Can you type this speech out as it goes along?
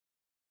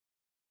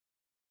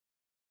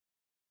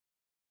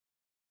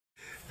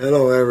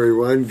Hello,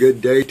 everyone.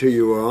 Good day to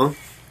you all.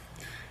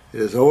 It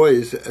is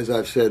always, as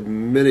I've said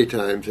many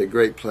times, a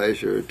great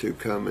pleasure to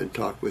come and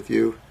talk with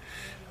you,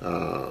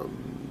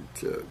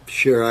 to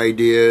share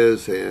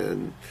ideas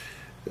and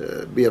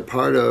be a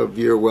part of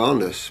your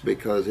wellness,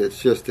 because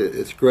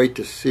it's great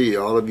to see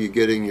all of you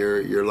getting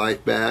your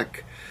life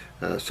back.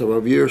 Some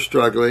of you are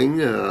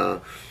struggling,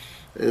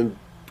 and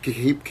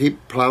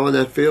keep plowing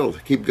that field.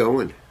 Keep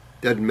going.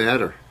 Doesn't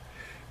matter.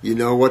 You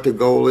know what the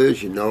goal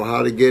is. You know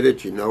how to get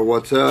it. You know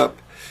what's up.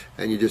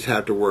 And you just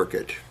have to work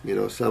it. You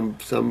know, some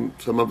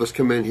of us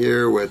come in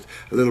here with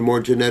a little more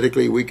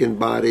genetically weakened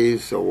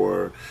bodies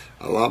or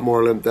a lot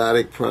more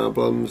lymphatic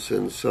problems,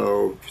 and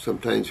so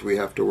sometimes we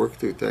have to work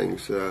through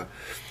things.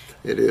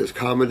 It is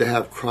common to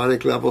have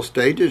chronic level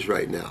stages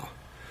right now.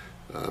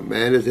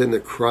 Man is in the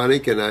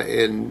chronic and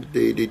in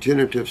the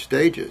degenerative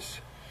stages.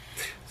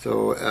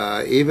 So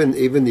even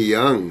the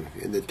young,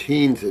 in the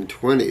teens and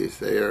 20s,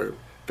 they are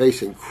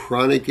facing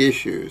chronic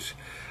issues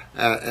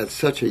at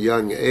such a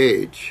young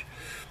age.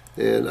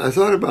 And I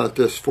thought about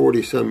this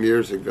 40-some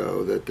years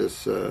ago, that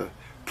this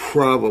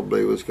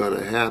probably was going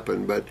to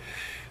happen. But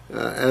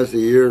as the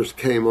years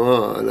came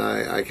on,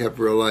 I kept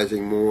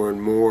realizing more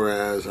and more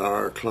as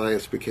our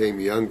clients became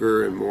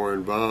younger and more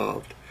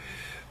involved.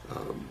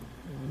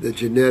 The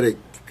genetic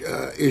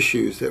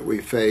issues that we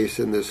face,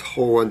 and this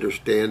whole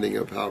understanding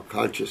of how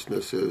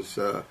consciousness is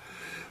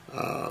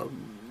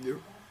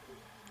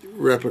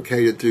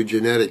replicated through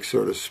genetics,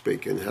 so to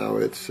speak, and how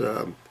it's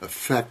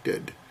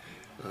affected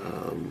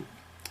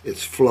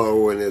its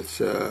flow and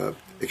its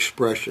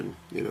expression,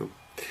 you know.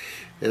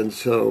 And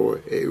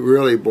so it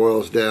really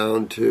boils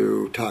down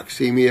to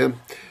toxemia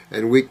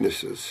and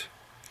weaknesses.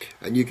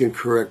 And you can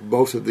correct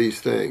both of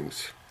these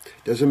things.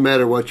 Doesn't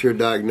matter what your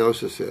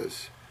diagnosis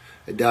is.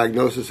 A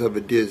diagnosis of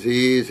a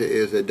disease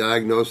is a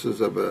diagnosis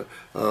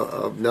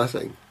of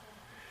nothing.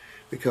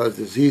 Because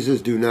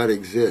diseases do not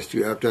exist.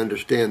 You have to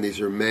understand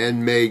these are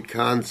man-made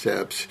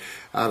concepts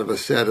out of a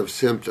set of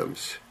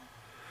symptoms.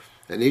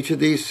 And each of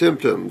these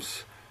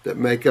symptoms that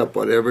make up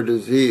whatever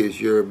disease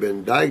you've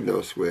been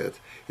diagnosed with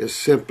is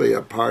simply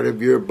a part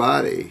of your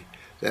body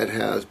that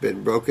has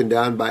been broken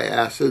down by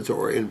acids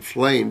or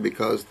inflamed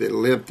because the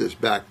lymph is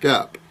backed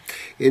up.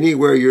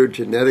 Anywhere you're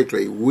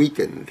genetically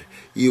weakened,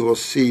 you will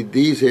see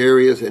these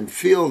areas and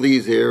feel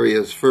these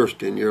areas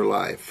first in your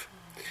life.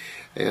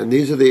 And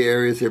these are the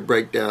areas that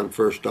break down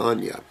first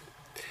on you.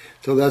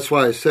 So that's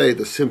why I say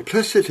the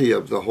simplicity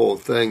of the whole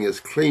thing is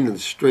clean and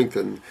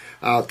strengthen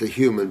out the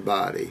human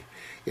body.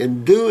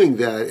 In doing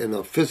that in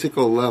a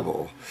physical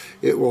level,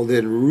 it will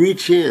then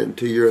reach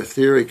into your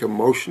etheric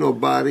emotional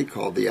body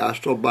called the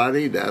astral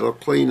body. That'll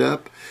clean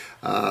up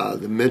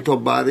the mental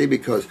body,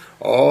 because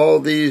all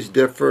these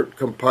different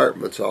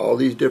compartments, all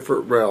these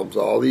different realms,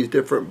 all these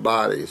different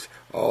bodies,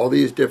 all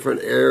these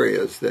different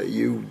areas that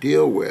you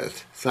deal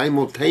with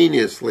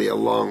simultaneously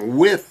along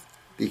with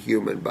the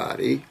human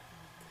body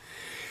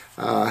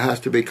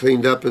has to be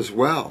cleaned up as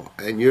well.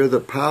 And you're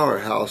the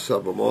powerhouse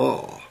of them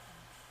all.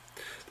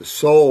 The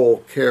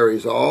soul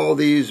carries all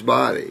these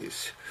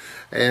bodies,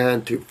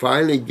 and to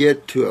finally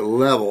get to a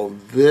level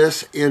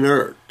this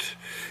inert,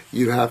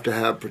 you have to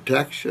have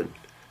protection.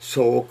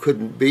 Soul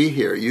couldn't be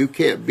here. You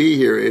can't be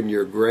here in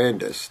your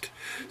grandest.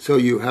 So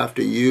you have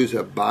to use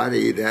a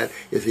body that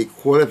is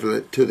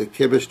equivalent to the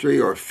chemistry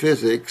or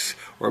physics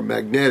or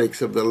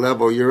magnetics of the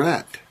level you're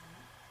at.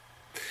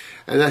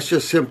 And that's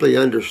just simply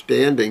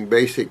understanding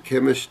basic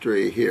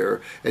chemistry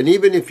here. And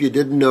even if you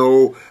didn't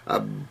know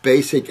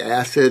basic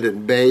acid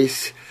and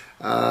base,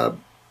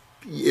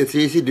 it's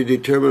easy to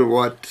determine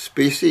what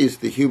species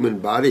the human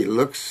body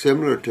looks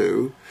similar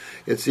to.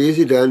 It's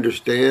easy to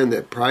understand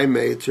that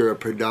primates are a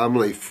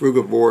predominantly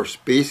frugivore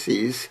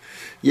species.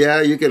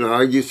 Yeah, you can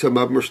argue some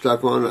of them are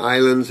stuck on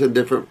islands in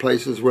different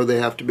places where they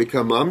have to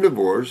become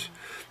omnivores.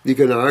 You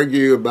can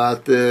argue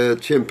about the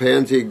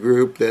chimpanzee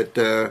group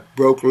that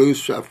broke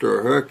loose after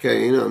a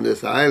hurricane on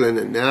this island,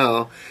 and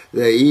now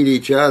they eat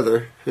each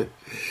other.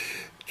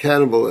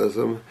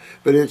 Cannibalism.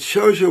 But it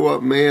shows you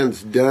what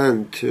man's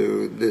done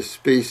to this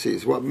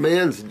species, what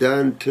man's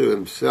done to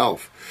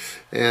himself.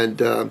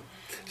 And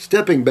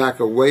stepping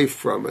back away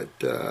from it,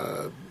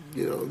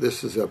 you know,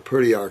 this is a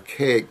pretty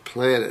archaic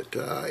planet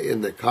in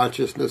the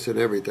consciousness and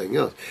everything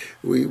else.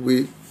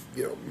 You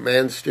know,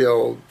 man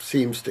still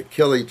seems to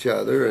kill each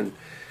other, and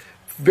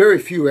very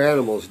few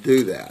animals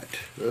do that.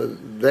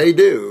 They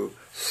do,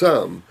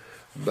 some,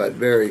 but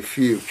very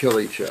few kill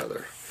each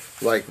other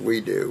like we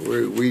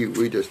do.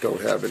 We just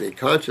don't have any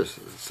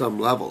consciousness at some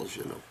levels,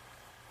 you know.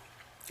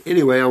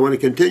 Anyway, I want to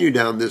continue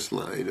down this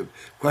line of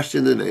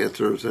questions and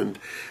answers and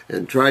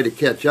try to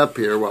catch up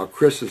here while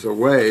Chris is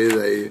away.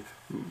 The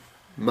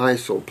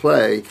mice will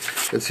play,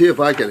 and see if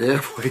I can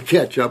halfway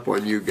catch up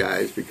on you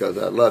guys, because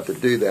I'd love to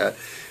do that.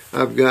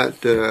 I've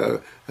got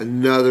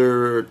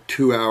another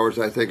 2 hours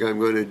I think I'm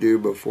going to do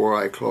before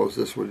I close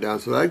this one down.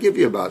 So that'll give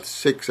you about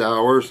 6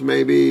 hours,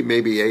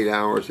 maybe 8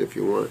 hours if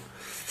you want.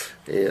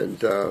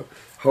 And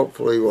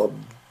hopefully we'll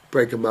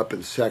break them up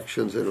in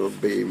sections and it'll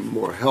be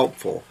more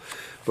helpful.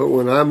 But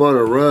when I'm on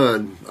a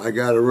run, I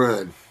got to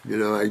run. You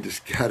know, I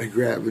just got to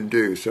grab and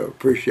do. So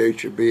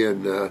appreciate you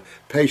being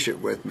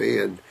patient with me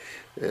and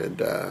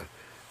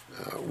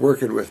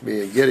working with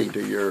me and getting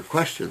to your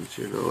questions.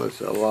 You know,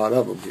 it's a lot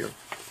of them here.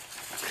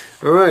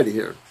 All righty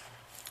here.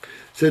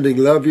 Sending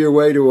love your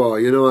way to all.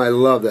 You know, I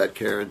love that,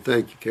 Karen.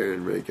 Thank you,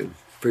 Karen Rankin.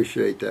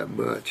 Appreciate that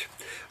much.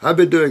 I've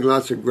been doing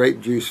lots of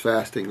grape juice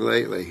fasting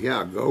lately.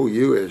 Yeah, go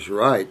you is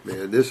right,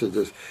 man. This is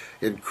just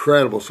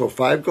incredible. So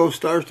 5 gold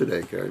stars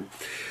today, Karen.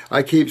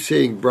 I keep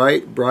seeing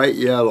bright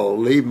yellow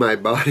leave my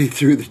body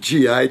through the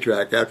GI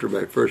tract after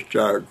my first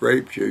jar of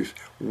grape juice.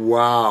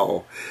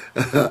 Wow.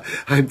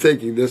 I'm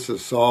thinking this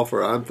is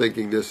sulfur. I'm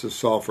thinking this is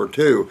sulfur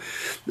too.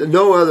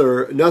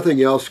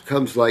 Nothing else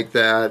comes like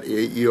that.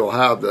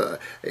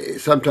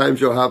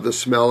 Sometimes you'll have the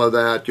smell of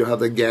that. You'll have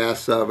the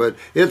gas of it.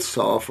 It's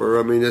sulfur.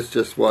 I mean, it's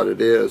just what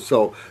it is.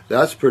 So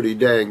that's pretty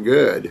dang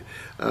good.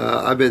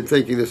 I've been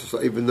thinking this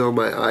is, even though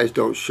my eyes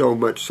don't show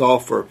much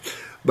sulfur,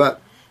 but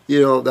you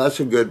know, that's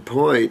a good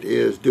point,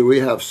 is do we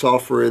have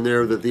sulfur in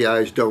there that the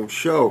eyes don't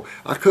show?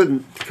 I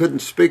couldn't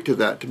speak to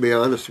that, to be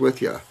honest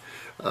with you.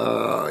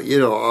 You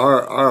know,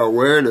 our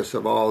awareness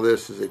of all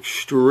this is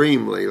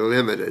extremely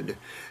limited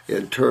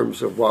in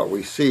terms of what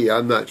we see.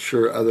 I'm not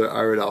sure other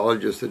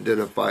iridologists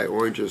identify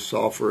orange as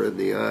sulfur in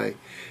the eye.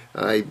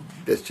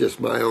 It's just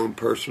my own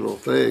personal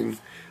thing.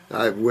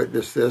 I've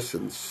witnessed this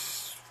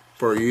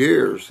for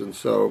years, and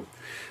so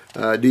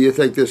do you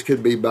think this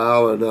could be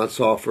bile or not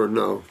sulfur?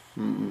 No.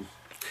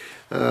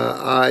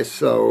 I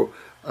so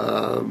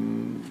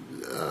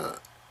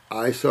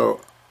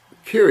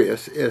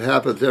curious. It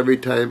happens every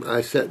time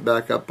I set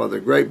back up on the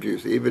grape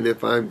juice, even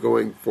if I'm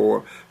going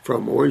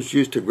from orange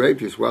juice to grape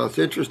juice. Well, it's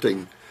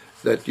interesting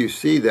that you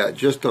see that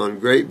just on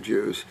grape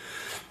juice.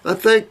 I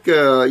think,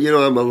 you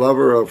know, I'm a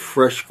lover of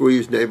fresh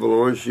squeezed navel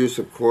orange juice,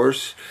 of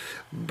course,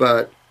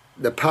 but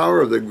the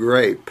power of the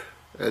grape,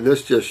 and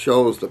this just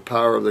shows the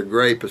power of the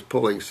grape is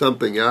pulling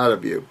something out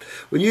of you.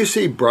 When you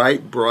see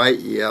bright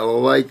yellow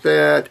like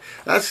that,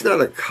 that's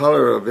not a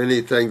color of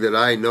anything that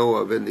I know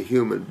of in the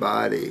human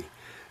body.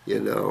 You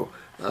know,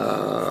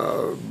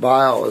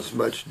 bile is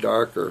much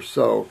darker.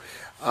 So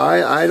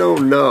I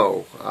don't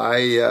know.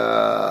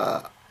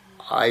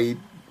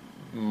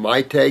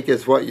 My take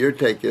is what your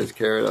take is,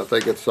 Karen. I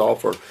think it's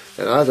sulfur,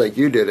 and I think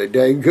you did a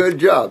dang good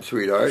job,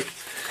 sweetheart.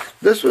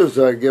 This was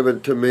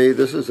given to me.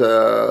 This is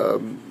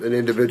an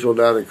individual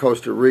down in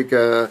Costa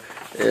Rica,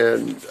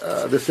 and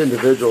this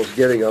individual is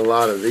getting a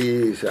lot of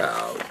these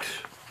out.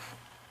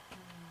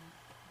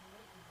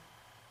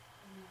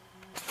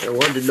 I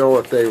wanted to know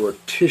if they were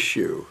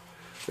tissue.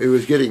 He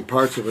was getting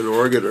parts of an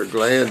organ or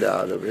gland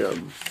out of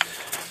him,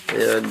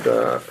 and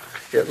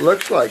it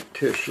looks like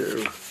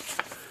tissue.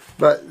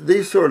 But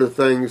these sort of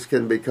things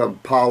can become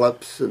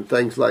polyps and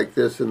things like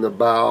this in the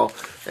bowel,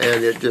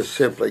 and it just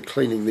simply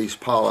cleaning these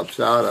polyps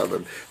out of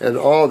them. And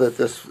all that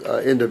this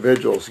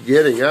individual's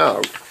getting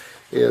out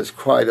is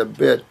quite a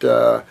bit,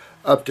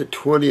 up to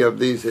 20 of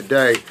these a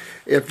day.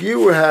 If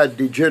you had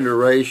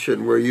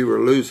degeneration where you were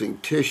losing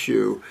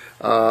tissue,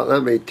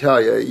 let me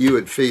tell you, you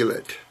would feel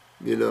it.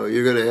 You know,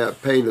 you're going to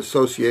have pain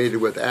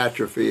associated with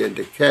atrophy and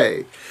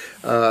decay.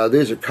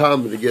 These are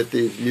common to get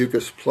these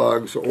mucus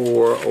plugs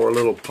or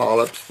little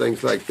polyps,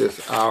 things like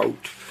this out,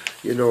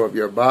 you know, of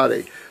your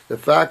body. The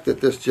fact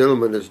that this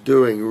gentleman is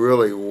doing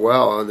really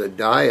well on the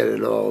diet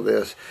and all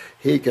this,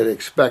 he can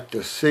expect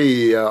to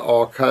see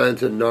all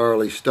kinds of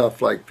gnarly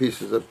stuff like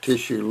pieces of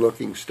tissue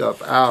looking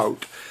stuff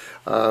out.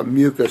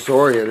 Mucus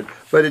oriented,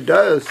 but it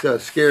does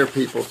scare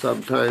people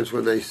sometimes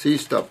when they see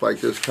stuff like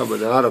this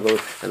coming out of them.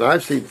 And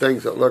I've seen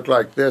things that look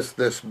like this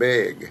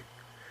big.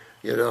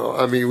 You know,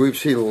 I mean, we've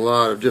seen a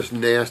lot of just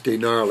nasty,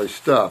 gnarly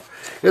stuff.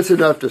 It's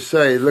enough to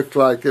say it looked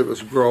like it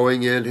was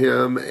growing in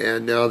him,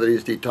 and now that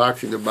he's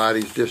detoxing the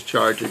body, he's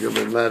discharging them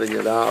and letting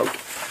it out.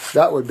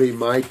 That would be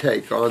my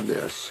take on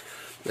this.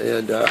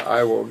 And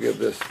I will give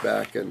this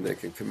back, and they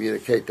can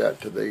communicate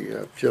that to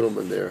the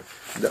gentleman there.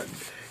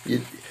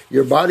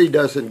 Your body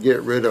doesn't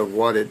get rid of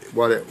what it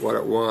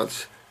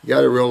wants. You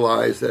got to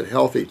realize that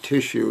healthy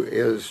tissue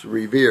is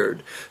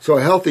revered. So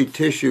healthy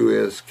tissue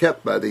is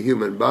kept by the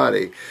human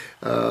body.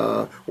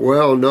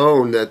 Well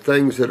known that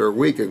things that are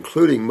weak,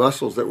 including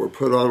muscles that were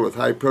put on with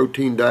high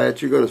protein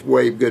diets, you're going to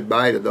wave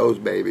goodbye to those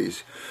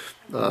babies.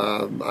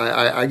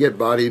 I get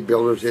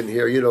bodybuilders in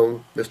here, you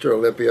know, Mr.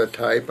 Olympia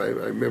type. I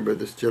remember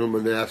this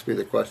gentleman asked me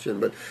the question,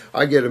 but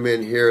I get them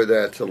in here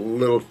that's a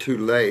little too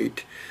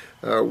late.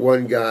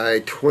 One guy,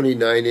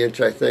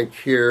 29-inch, I think,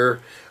 here,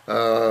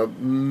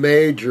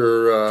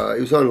 major,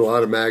 he was on a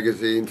lot of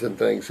magazines and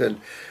things,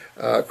 and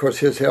of course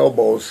his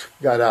elbows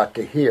got out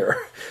to here,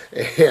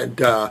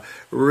 and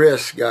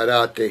wrists got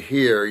out to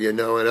here, you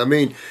know, and I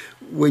mean,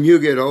 when you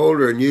get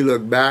older and you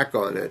look back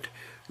on it,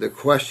 the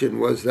question,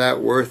 was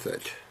that worth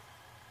it?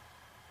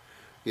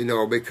 You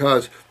know,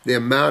 because the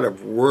amount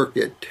of work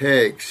it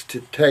takes to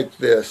take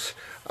this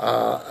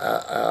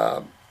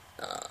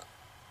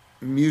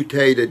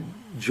mutated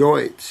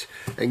joints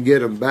and get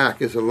them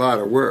back is a lot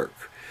of work.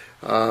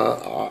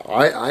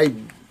 I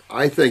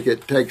think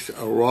it takes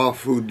a raw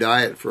food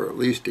diet for at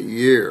least a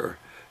year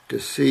to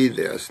see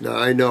this. Now,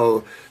 I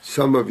know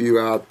some of you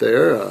out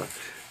there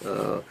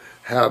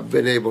have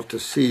been able to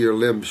see your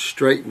limbs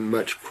straighten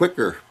much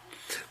quicker,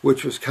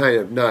 which was kind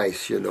of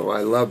nice, you know.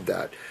 I love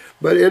that.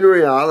 But in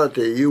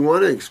reality, you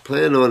want to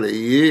plan on a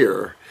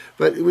year.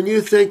 But when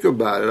you think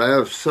about it, I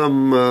have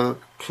some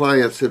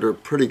clients that are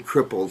pretty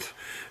crippled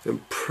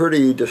and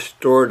pretty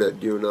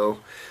distorted, you know.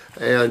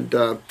 And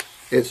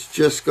it's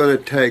just going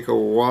to take a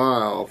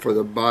while for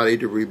the body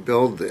to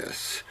rebuild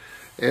this.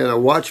 And a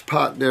watch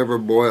pot never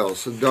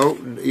boils. So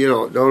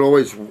don't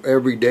always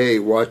every day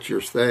watch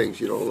your things.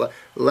 You know,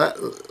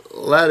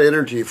 let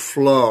energy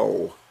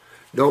flow.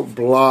 Don't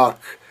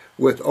block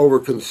with over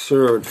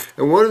concern.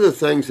 And one of the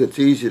things that's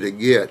easy to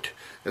get,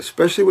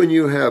 especially when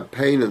you have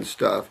pain and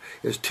stuff,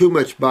 is too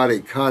much body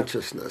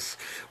consciousness,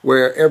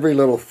 where every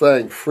little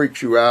thing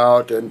freaks you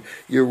out and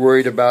you're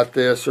worried about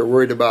this or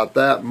worried about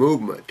that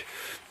movement.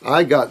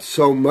 I got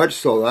so much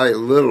so that I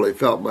literally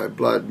felt my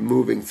blood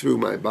moving through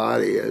my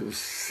body. It was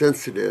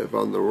sensitive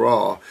on the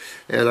raw,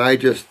 and I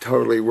just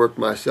totally worked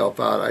myself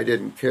out. I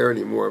didn't care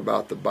anymore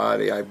about the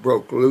body. I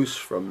broke loose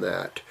from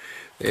that,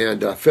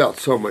 and I felt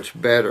so much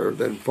better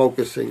than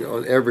focusing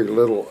on every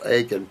little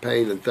ache and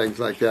pain and things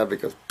like that,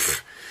 because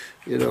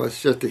you know,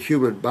 it's just a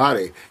human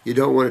body. You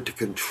don't want it to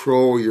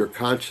control your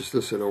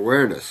consciousness and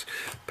awareness.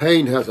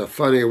 Pain has a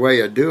funny way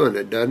of doing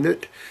it, doesn't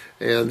it?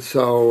 And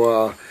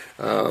so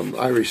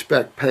I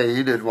respect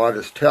pain and what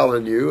it's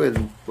telling you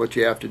and what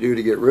you have to do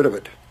to get rid of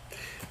it,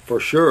 for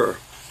sure.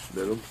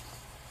 You know?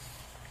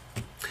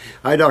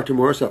 Hi, Dr.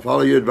 Morris. I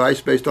follow your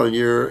advice based on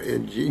your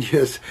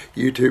ingenious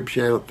YouTube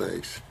channel.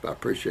 Thanks. I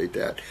appreciate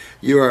that.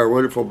 You are a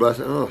wonderful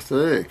blessing. Oh,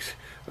 thanks.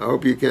 I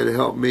hope you can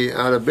help me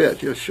out a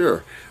bit. Yeah,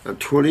 sure. I'm a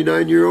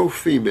 29-year-old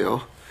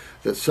female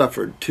that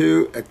suffered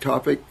 2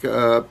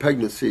 ectopic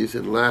pregnancies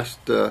in less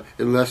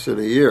than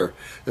a year.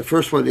 The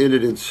first one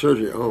ended in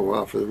surgery. Oh,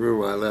 wow, for the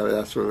room I left,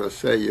 that's what I was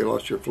saying. You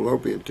lost your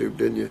fallopian tube,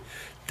 didn't you?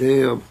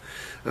 Damn.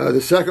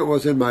 The second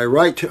was in my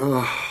right,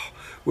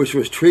 which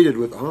was treated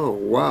with,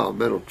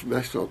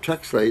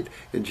 methotrexate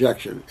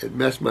injection. It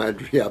messed my,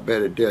 I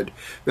bet it did,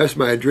 messed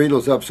my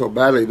adrenals up so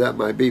badly that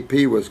my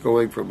BP was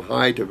going from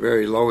high to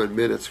very low in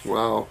minutes.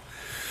 Wow.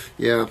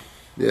 Yeah,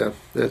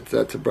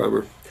 that's a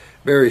bummer.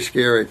 Very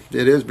scary.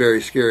 It is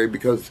very scary,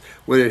 because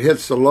when it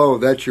hits the low,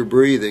 that's your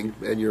breathing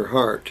and your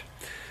heart,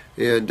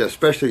 and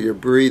especially your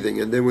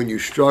breathing. And then when you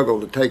struggle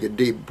to take a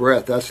deep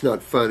breath, that's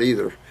not fun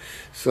either.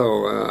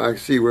 So I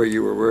see where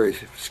you were very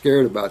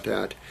scared about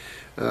that.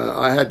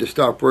 I had to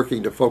stop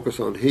working to focus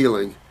on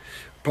healing.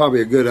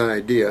 Probably a good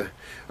idea.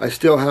 I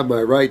still have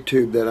my right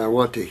tube that I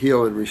want to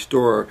heal and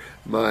restore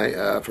my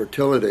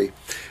fertility.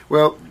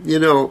 Well, you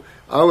know,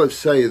 I would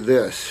say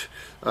this.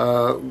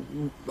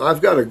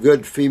 I've got a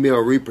good female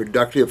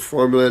reproductive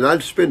formula, and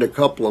I'd spend a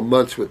couple of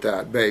months with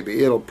that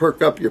baby. It'll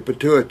perk up your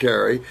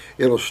pituitary,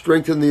 it'll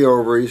strengthen the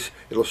ovaries,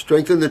 it'll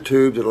strengthen the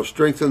tubes, it'll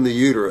strengthen the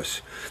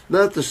uterus.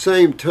 Now, at the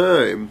same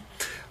time,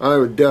 I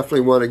would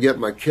definitely want to get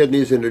my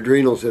kidneys and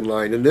adrenals in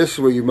line, and this is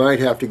where you might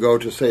have to go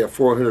to, say, a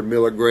 400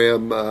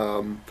 milligram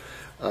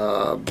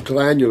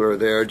glandular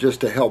there,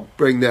 just to help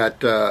bring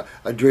that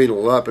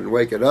adrenal up and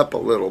wake it up a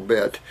little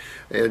bit,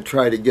 and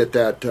try to get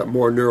that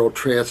more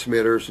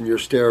neurotransmitters and your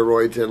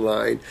steroids in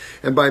line.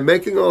 And by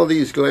making all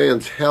these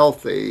glands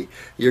healthy,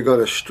 you're going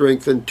to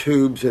strengthen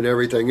tubes and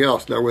everything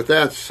else. Now, with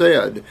that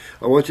said,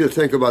 I want you to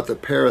think about the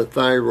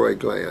parathyroid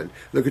gland.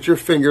 Look at your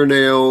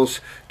fingernails.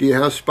 Do you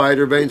have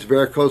spider veins,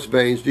 varicose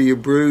veins? Do you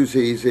bruise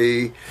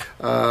easy?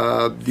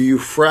 Do you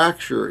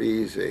fracture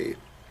easy?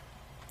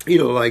 You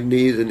know, like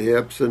knees and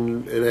hips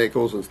and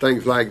ankles and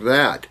things like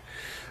that.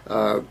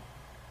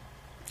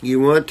 You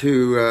want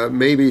to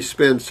maybe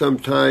spend some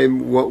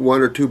time,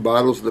 1 or 2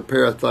 bottles of the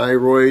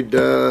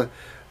parathyroid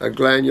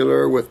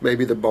glandular with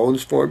maybe the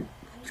bones formula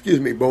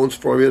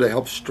to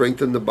help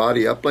strengthen the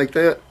body up like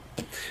that.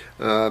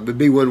 But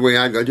be one way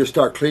I'd go. Just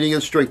start cleaning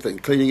and strengthening,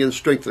 cleaning and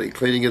strengthening,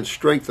 cleaning and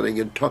strengthening,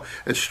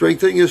 and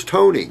strengthening is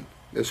toning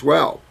as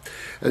well,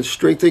 and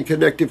strengthening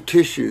connective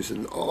tissues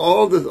and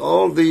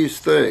all these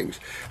things.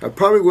 It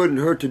probably wouldn't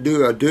hurt to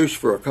do a douche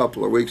for a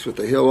couple of weeks with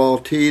the Heal-All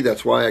tea.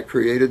 That's why I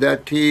created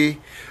that tea.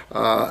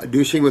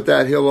 Douching with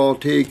that Heal-All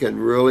tea can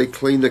really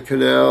clean the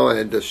canal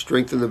and to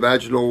strengthen the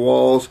vaginal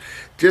walls,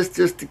 just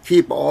to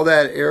keep all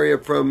that area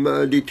from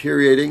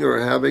deteriorating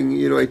or having,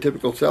 you know,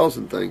 atypical cells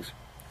and things.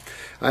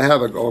 I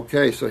have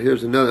so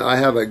here's another. I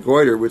have a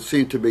goiter which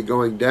seems to be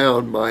going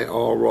down my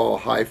all raw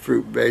high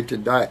fruit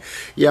vegan diet.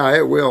 Yeah,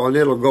 it will, and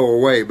it'll go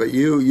away, but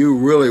you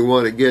really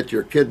want to get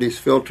your kidneys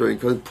filtering,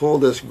 because pull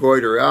this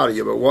goiter out of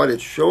you. But what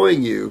it's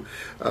showing you,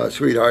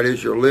 sweetheart,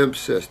 is your lymph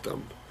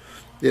system,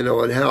 you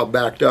know, and how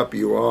backed up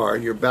you are,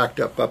 and you're backed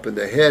up in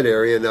the head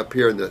area and up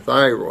here in the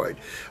thyroid.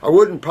 I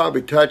wouldn't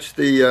probably touch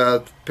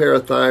the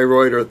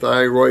parathyroid or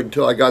thyroid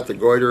until I got the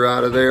goiter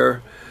out of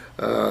there.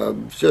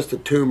 It's just a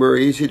tumor,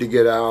 easy to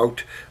get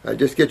out.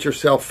 Just get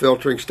yourself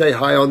filtering. Stay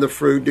high on the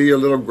fruit. Do your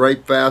little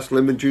grape fast,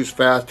 lemon juice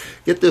fast.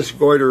 Get this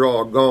goiter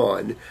all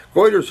gone.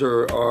 Goiters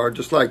are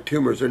just like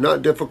tumors. They're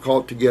not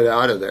difficult to get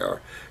out of there.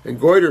 And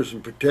goiters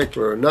in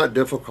particular are not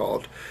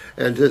difficult.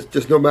 And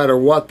just no matter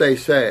what they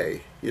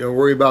say, You don't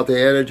worry about the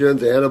antigens,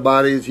 the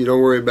antibodies. You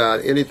don't worry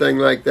about anything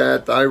like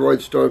that.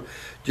 Thyroid storm.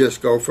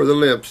 Just go for the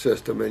lymph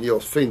system, and you'll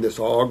see this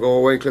all go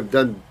away. I've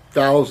done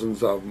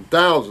thousands of them.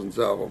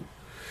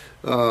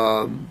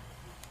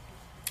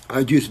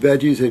 I juice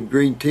veggies and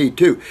green tea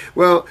too.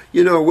 Well,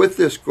 with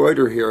this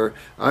goiter here,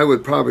 I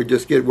would probably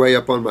just get way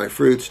up on my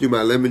fruits, do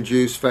my lemon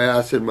juice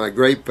fast and my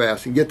grape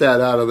fast, and get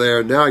that out of there.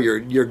 And now you're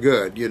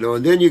good,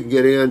 and then you can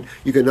get in.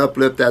 You can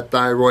uplift that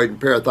thyroid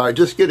and parathyroid.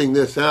 Just getting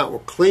this out will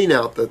clean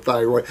out the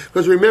thyroid.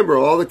 Because remember,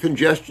 all the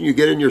congestion you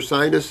get in your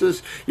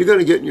sinuses, you're going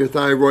to get in your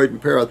thyroid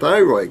and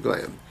parathyroid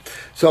gland.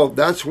 So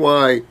that's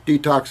why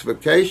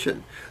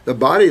detoxification. The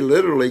body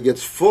literally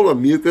gets full of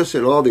mucus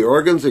in all the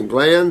organs and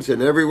glands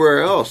and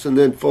everywhere else, and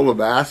then full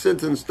of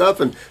acids and stuff,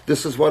 and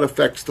this is what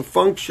affects the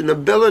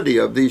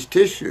functionability of these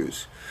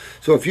tissues.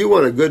 So if you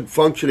want a good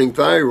functioning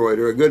thyroid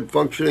or a good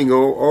functioning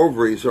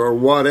ovaries or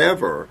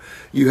whatever,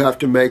 you have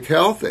to make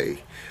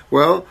healthy.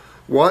 Well,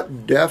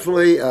 what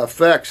definitely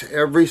affects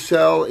every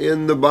cell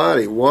in the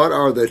body? What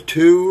are the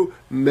two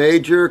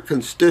major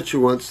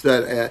constituents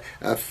that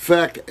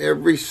affect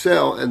every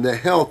cell and the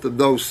health of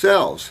those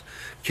cells?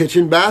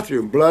 Kitchen,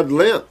 bathroom, blood,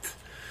 lymph.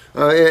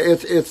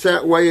 It's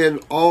that way in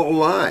all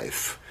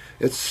life.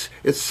 It's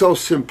so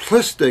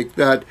simplistic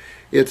that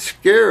it's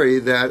scary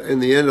that in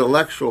the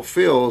intellectual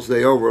fields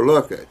they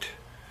overlook it.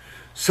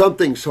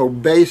 Something so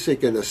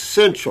basic and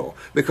essential,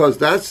 because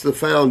that's the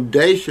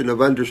foundation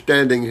of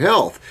understanding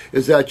health,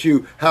 is that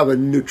you have a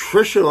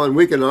nutritional, and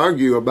we can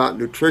argue about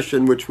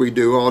nutrition, which we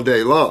do all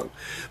day long.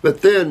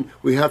 But then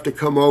we have to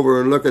come over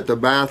and look at the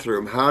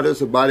bathroom. How does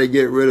the body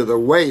get rid of the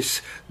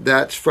waste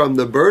that's from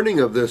the burning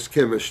of this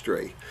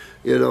chemistry?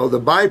 The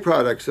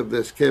byproducts of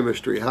this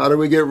chemistry. How do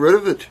we get rid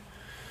of it?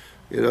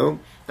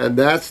 And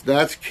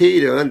that's key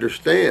to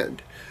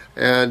understand.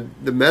 And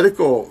the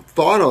medical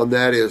thought on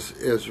that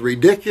is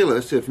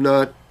ridiculous, if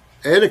not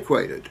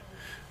antiquated.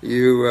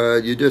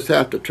 You just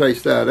have to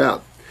trace that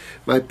out.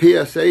 My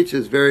PSH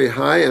is very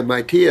high, and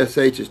my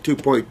TSH is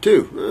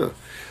 2.2.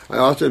 I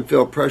often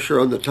feel pressure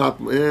on the top.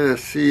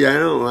 See, I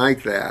don't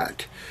like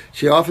that.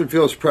 She often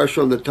feels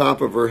pressure on the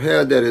top of her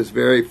head that is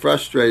very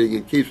frustrating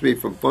and keeps me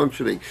from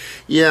functioning.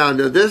 Yeah,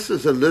 now this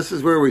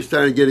is where we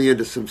started getting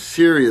into some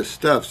serious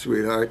stuff,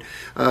 sweetheart.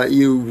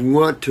 You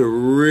want to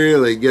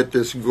really get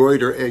this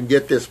goiter and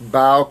get this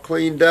bowel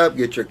cleaned up,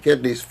 get your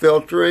kidneys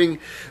filtering,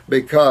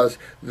 because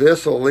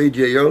this will lead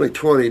you, you're only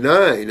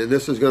 29, and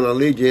this is going to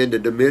lead you into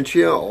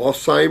dementia,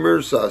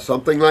 Alzheimer's,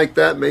 something like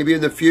that, maybe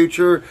in the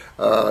future,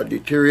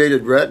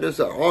 deteriorated retinas,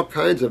 all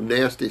kinds of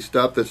nasty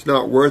stuff that's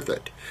not worth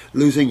it.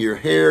 Losing your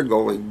hair,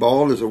 going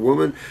bald as a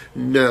woman.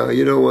 No,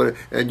 you don't want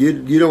to, and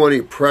you don't want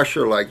any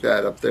pressure like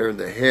that up there in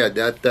the head.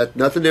 That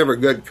nothing ever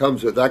good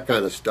comes with that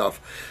kind of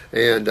stuff.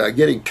 And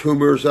getting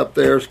tumors up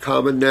there is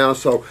common now.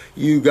 So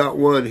you got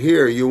one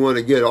here. You want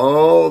to get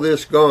all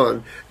this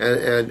gone,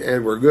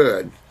 and we're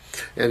good.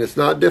 And it's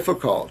not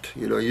difficult.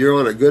 You're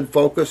on a good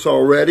focus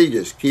already.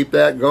 Just keep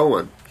that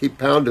going. Keep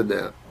pounding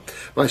that.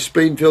 My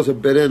spleen feels a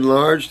bit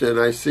enlarged, and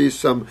I see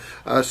some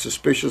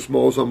suspicious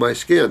moles on my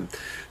skin.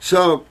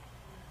 So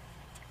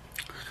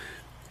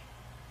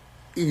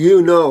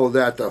you know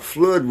that the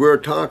fluid we're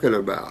talking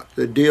about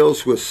that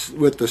deals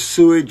with the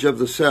sewage of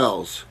the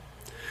cells,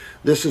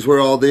 this is where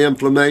all the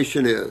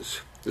inflammation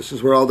is. This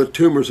is where all the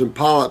tumors and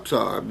polyps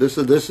are. This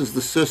is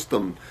the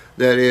system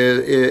that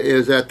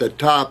is at the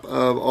top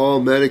of all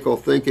medical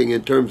thinking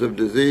in terms of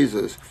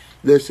diseases.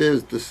 This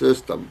is the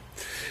system.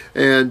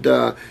 And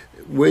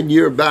when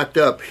you're backed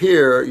up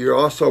here, you're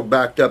also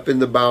backed up in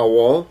the bowel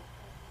wall,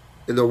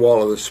 in the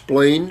wall of the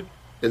spleen,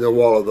 in the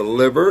wall of the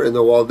liver, in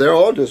the wall. They're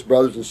all just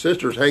brothers and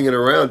sisters hanging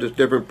around, just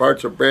different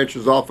parts or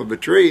branches off of a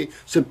tree,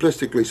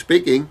 simplistically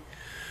speaking.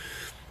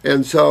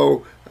 And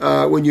so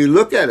when you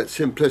look at it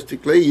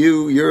simplistically,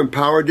 you're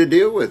empowered to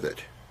deal with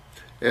it.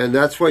 And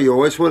that's why you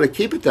always want to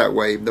keep it that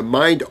way. The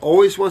mind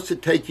always wants to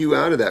take you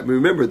out of that.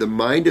 Remember, the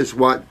mind is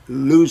what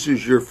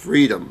loses your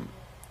freedom.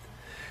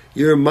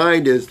 Your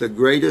mind is the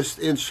greatest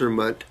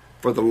instrument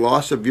for the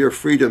loss of your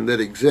freedom that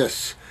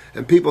exists.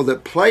 And people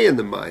that play in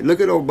the mind,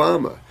 look at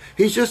Obama.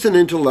 He's just an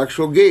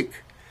intellectual geek.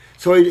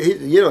 So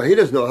he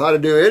doesn't know how to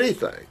do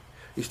anything.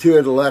 He's too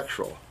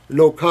intellectual,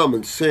 no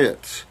common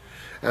sense.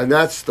 And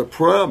that's the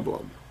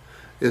problem,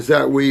 is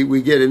that we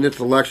get into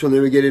intellectual, and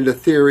then we get into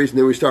theories, and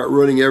then we start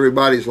ruining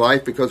everybody's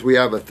life because we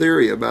have a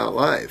theory about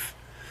life.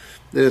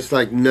 And it's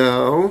like,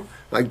 no,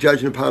 like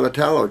Judge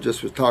Napolitano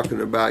just was talking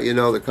about,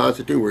 the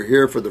Constitution, we're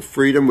here for the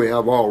freedom, we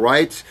have all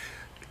rights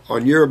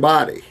on your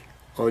body,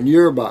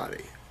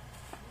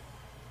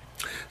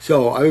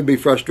 So it would be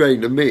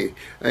frustrating to me.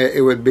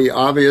 It would be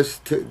obvious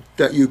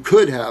that you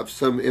could have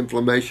some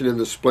inflammation in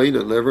the spleen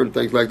and liver and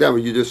things like that.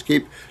 When you just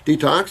keep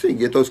detoxing,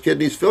 get those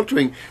kidneys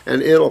filtering,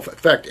 and it'll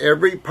affect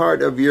every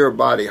part of your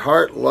body,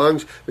 heart,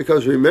 lungs,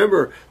 because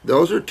remember,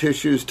 those are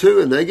tissues too,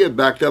 and they get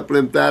backed up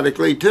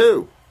lymphatically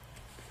too.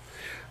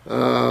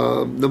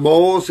 The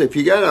moles, if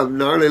you got a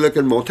gnarly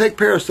looking mole, take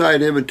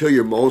Parasite M until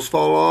your moles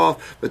fall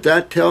off, but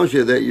that tells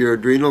you that your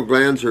adrenal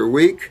glands are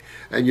weak.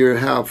 and you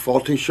have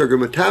faulty sugar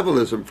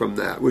metabolism from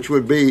that, which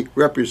would be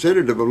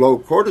representative of low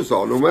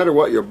cortisol, no matter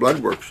what your blood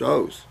work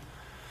shows.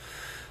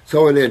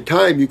 So in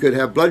time, you could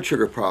have blood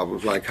sugar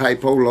problems like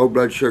hypo, low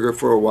blood sugar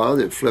for a while,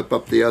 and then flip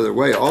up the other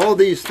way. All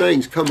these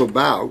things come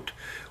about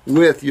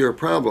with your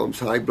problems.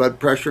 High blood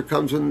pressure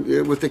comes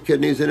in with the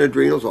kidneys and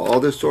adrenals, all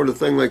this sort of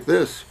thing like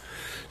this.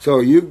 So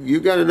you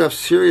got enough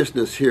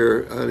seriousness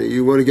here, honey.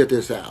 You want to get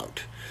this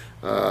out.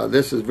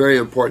 This is very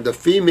important. The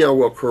female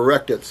will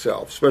correct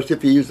itself, especially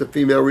if you use the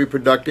female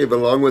reproductive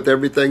along with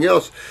everything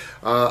else.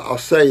 I'll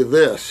say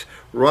this.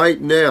 Right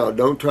now,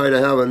 don't try to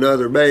have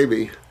another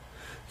baby.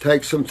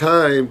 Take some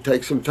time,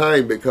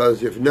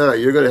 because if not,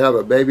 you're going to have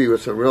a baby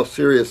with some real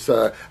serious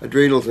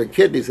adrenals and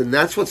kidneys, and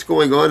that's what's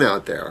going on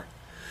out there.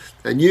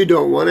 And you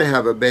don't want to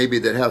have a baby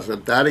that has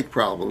lymphatic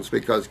problems,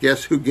 because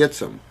guess who gets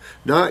them?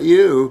 Not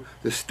you,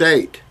 the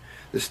state.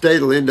 The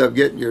state will end up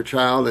getting your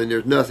child, and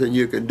there's nothing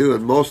you can do,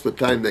 and most of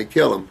the time they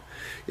kill them.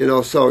 You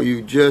know, so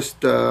you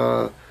just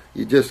got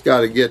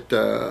to get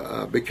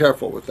be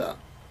careful with that.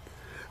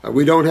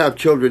 We don't have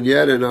children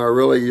yet and are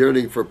really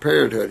yearning for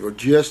parenthood. We'll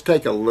just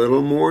take a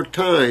little more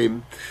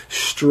time,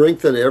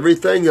 strengthen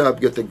everything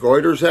up, get the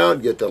goiters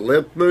out, get the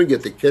lymph node,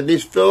 get the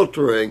kidneys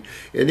filtering.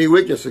 Any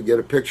weaknesses, get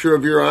a picture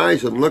of your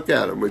eyes and look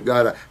at them. We've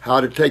got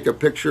how to take a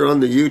picture on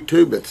the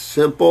YouTube. It's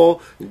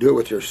simple. You do it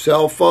with your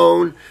cell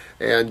phone,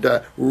 and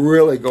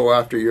really go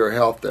after your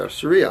health there.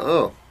 Saria,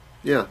 oh,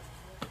 yeah,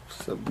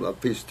 some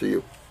peace to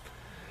you.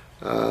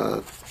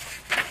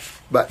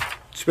 But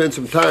spend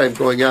some time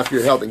going after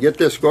your health and get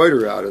this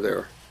goiter out of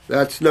there.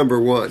 That's number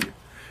one,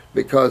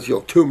 because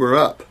you'll tumor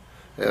up.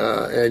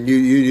 And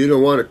you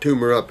don't want to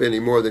tumor up any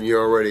more than you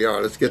already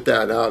are. Let's get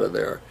that out of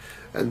there.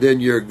 And then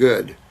you're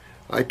good.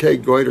 I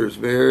take goiters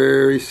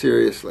very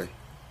seriously.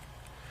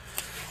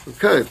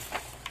 Okay.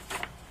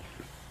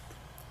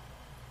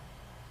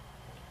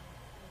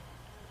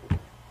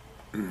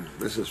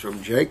 This is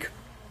from Jake.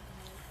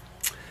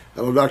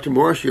 Hello, Dr.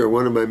 Morris. You're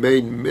one of my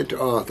main mentors.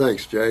 Oh,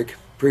 thanks, Jake.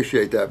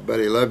 Appreciate that,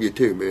 buddy. Love you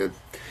too, man.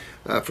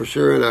 For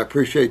sure, and I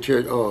appreciate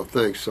you. Oh,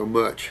 thanks so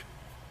much.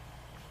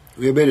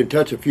 We've been in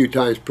touch a few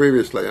times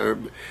previously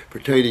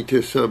pertaining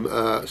to some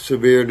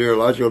severe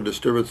neurological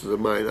disturbances of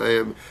mine. I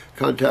am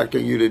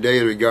contacting you today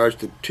in regards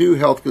to 2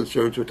 health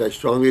concerns which I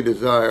strongly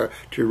desire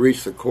to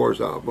reach the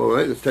cause of. All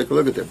right, let's take a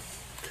look at them.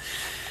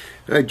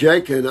 All right,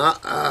 Jake, an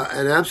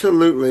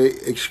absolutely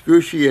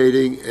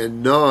excruciating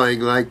and gnawing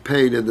like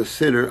pain in the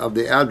center of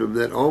the abdomen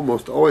that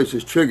almost always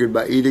is triggered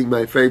by eating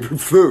my favorite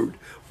food,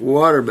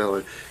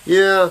 watermelon.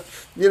 Yeah,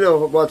 you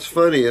know, what's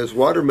funny is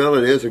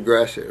watermelon is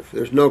aggressive.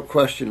 There's no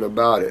question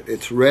about it.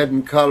 It's red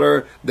in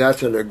color.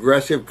 That's an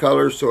aggressive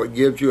color, so it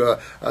gives you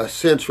a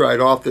sense right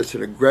off that's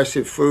an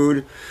aggressive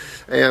food.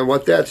 And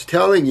what that's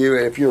telling you,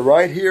 if you're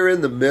right here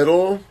in the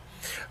middle,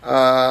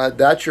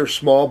 that's your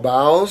small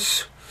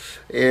bowels.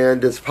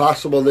 And it's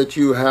possible that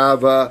you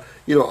have,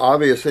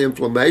 obvious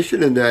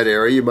inflammation in that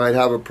area. You might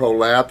have a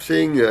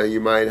prolapsing, you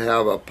might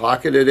have a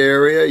pocketed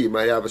area, you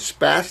might have a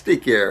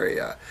spastic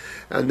area.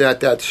 And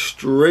that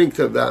strength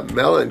of that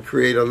melon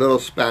create a little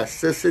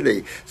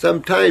spasticity.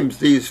 Sometimes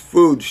these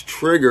foods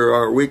trigger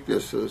our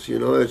weaknesses. You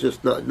know, there's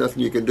just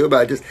nothing you can do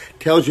about it. It just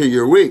tells you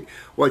you're weak.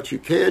 What you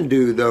can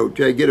do, though,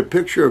 Jay, get a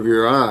picture of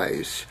your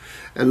eyes.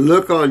 And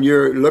look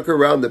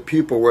around the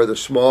pupil where the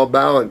small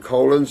bowel and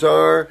colons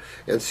are,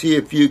 and see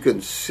if you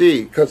can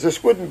see, because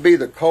this wouldn't be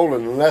the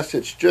colon unless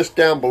it's just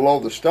down below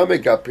the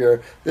stomach up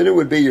here. Then it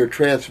would be your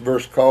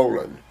transverse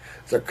colon.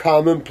 It's a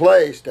common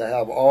place to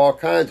have all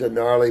kinds of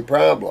gnarly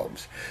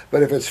problems.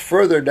 But if it's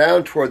further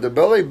down toward the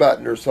belly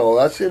button or so,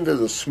 that's into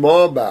the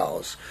small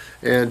bowels.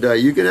 And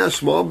you can have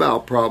small bowel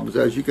problems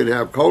as you can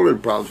have colon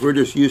problems. We're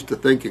just used to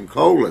thinking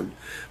colon,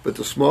 but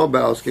the small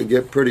bowels can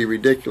get pretty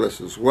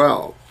ridiculous as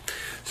well.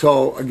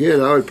 So,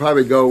 again, I would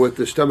probably go with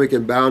the stomach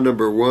and bowel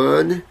number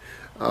 1.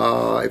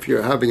 If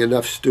you're having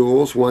enough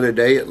stools, 1 a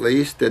day at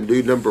least, then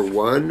do number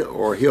 1.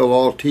 Or Heal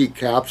All Tea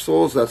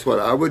capsules. That's what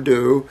I would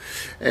do.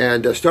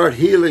 And start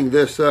healing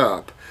this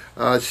up.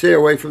 Stay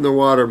away from the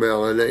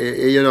watermelon.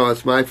 You know,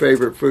 it's my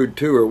favorite food,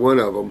 too, or one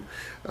of them,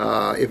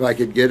 if I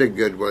could get a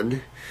good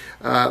one.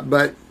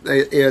 But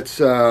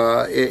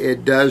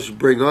it does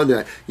bring on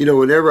that. You know,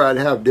 whenever I'd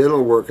have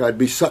dental work, I'd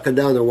be sucking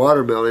down the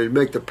watermelon. It'd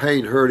make the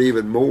pain hurt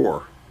even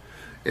more.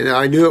 And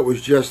I knew it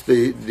was just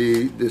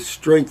the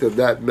strength of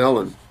that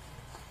melon.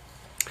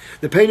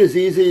 The pain is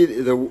easily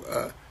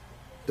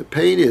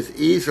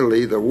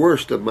the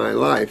worst of my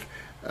life.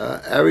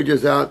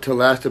 Averages out to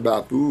last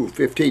about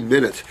 15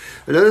 minutes.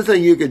 Another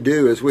thing you could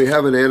do is we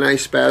have an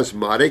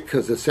antispasmodic,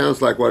 because it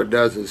sounds like what it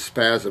does is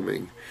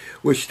spasming,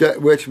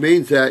 which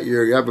means that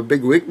you have a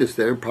big weakness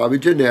there, probably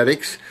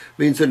genetics,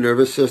 means the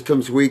nervous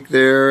system's weak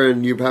there,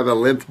 and you have a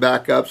lymph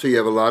backup, so you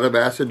have a lot of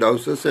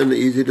acidosis and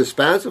easy to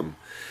spasm.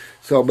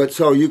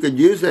 So you could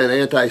use that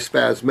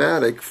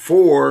antispasmodic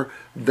for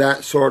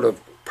that sort of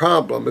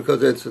problem,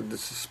 because it's a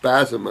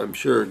spasm, I'm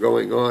sure,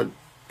 going on.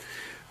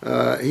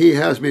 He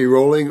has me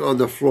rolling on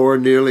the floor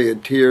nearly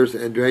in tears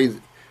and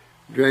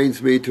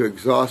drains me to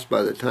exhaust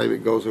by the time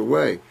it goes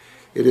away.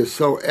 It is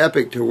so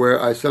epic to where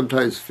I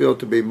sometimes feel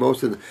to be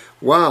most in.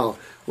 Wow,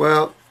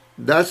 well,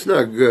 that's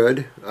not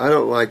good. I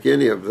don't like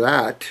any of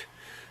that.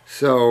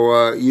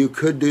 So you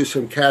could do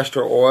some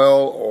castor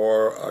oil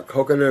or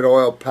coconut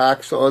oil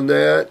packs on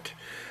that.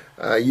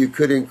 You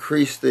could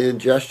increase the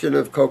ingestion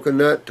of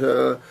coconut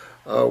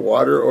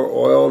water or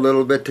oil a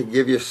little bit to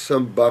give you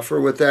some buffer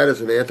with that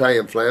as an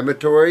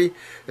anti-inflammatory.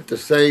 At the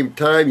same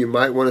time, you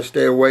might want to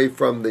stay away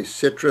from the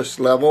citrus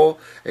level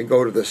and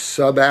go to the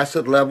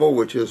subacid level,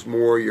 which is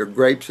more your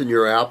grapes and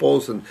your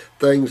apples and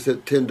things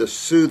that tend to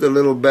soothe a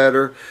little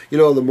better. You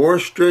know, the more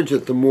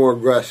stringent, the more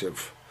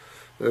aggressive.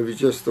 It's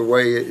just the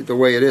way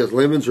it is.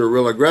 Lemons are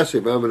real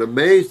aggressive. I'm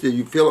amazed that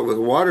you feel it with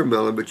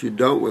watermelon, but you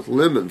don't with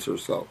lemons or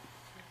so.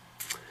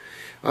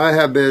 I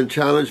have been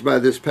challenged by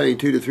this pain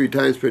 2 to 3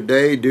 times per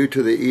day due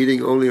to the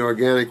eating only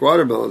organic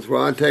watermelons.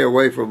 Well, I stay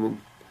away from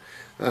them.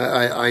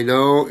 I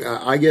know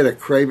I get a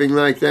craving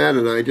like that,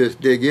 and I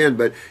just dig in.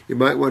 But you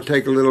might want to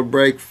take a little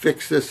break,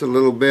 fix this a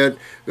little bit,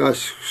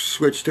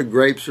 switch to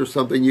grapes or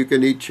something. You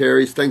can eat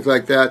cherries, things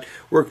like that.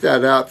 Work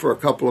that out for a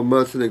couple of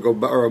months, and then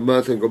a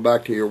month, and go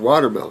back to your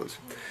watermelons.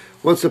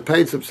 Once the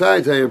pain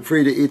subsides, I am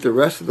free to eat the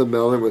rest of the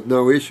melon with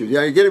no issues.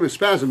 Yeah, you're getting a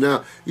spasm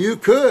now. You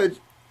could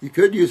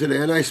use an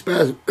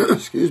anti-spasm.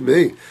 Excuse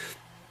me.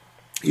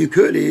 You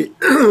could eat.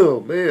 Oh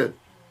man,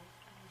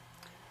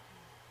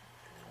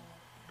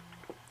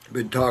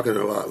 been talking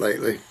a lot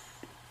lately.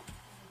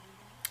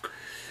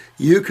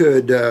 You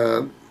could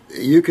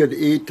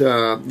eat.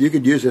 You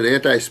could use an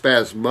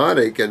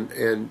antispasmodic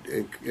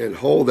and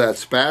hold that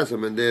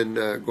spasm, and then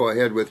go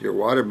ahead with your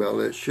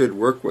watermelon. It should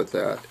work with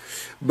that.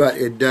 But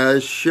it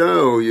does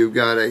show you've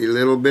got a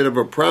little bit of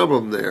a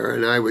problem there,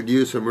 and I would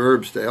use some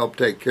herbs to help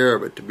take care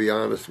of it, to be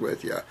honest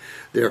with you.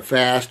 They're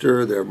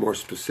faster, they're more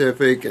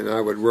specific, and I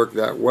would work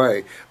that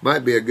way.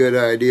 Might be a good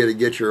idea to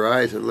get your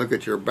eyes and look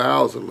at your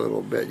bowels a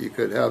little bit. You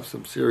could have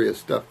some serious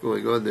stuff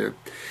going on there.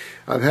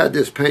 I've had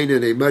this pain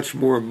in a much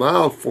more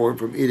mild form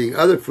from eating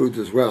other foods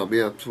as well.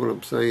 Yeah, that's what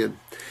I'm saying.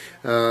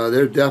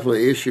 There's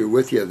definitely an issue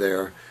with you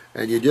there.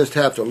 And you just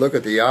have to look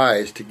at the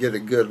eyes to get a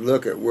good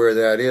look at where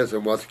that is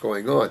and what's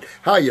going on.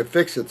 How you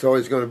fix it's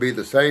always going to be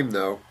the same,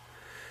 though.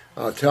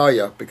 I'll tell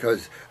you,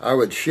 because I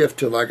would shift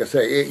to, like I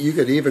say, you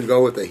could even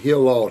go with the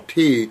Heal-All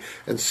tea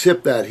and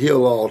sip that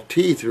Heal-All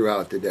tea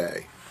throughout the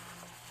day.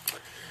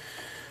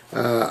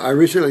 I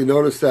recently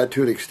noticed that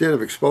to an extent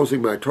of exposing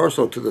my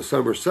torso to the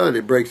summer sun,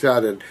 it breaks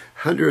out in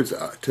hundreds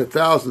to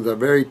thousands of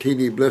very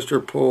teeny blister,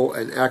 pull,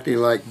 and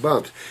acne-like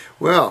bumps.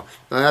 Well,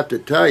 I have to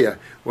tell you,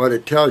 what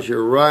it tells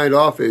you right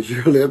off is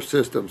your lymph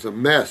system's a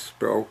mess,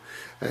 bro.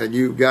 And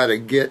you've got to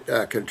get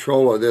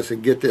control of this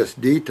and get this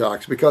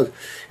detox, because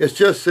it's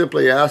just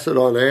simply acid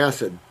on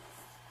acid.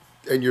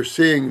 And you're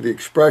seeing the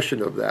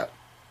expression of that.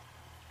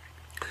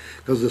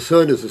 Because the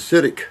sun is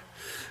acidic.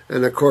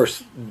 And of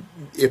course,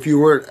 if you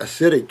weren't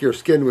acidic, your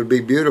skin would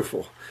be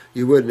beautiful.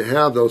 You wouldn't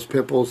have those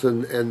pimples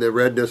and the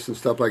redness and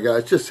stuff like that.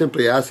 It's just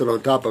simply acid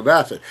on top of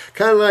acid.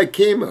 Kind of like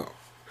chemo.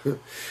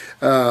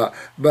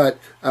 But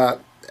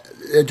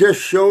it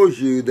just shows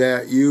you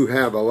that you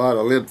have a lot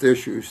of lymph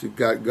issues you've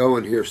got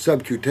going here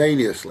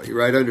subcutaneously,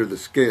 right under the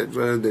skin,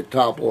 right under the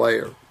top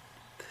layer.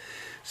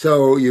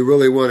 So you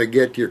really want to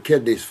get your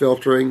kidneys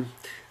filtering.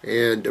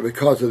 And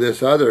because of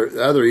this,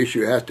 other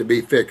issue has to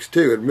be fixed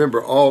too. And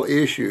remember, all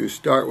issues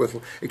start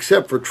with,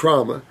 except for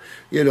trauma,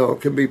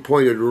 can be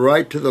pointed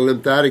right to the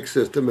lymphatic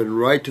system and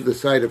right to the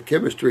site of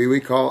chemistry we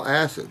call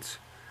acids.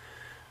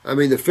 I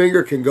mean, the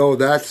finger can go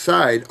that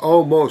side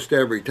almost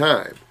every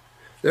time.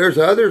 There's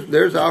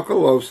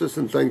alkalosis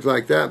and things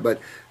like that, but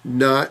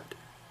not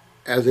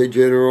as a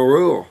general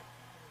rule.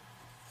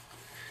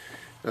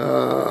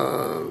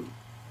 And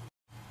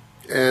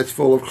it's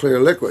full of clear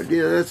liquid.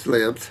 Yeah, that's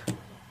lymph.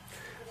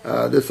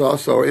 This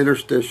also,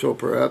 interstitial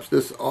perhaps,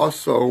 this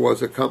also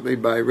was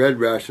accompanied by red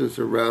rashes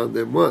around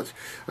them once.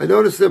 I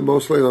noticed them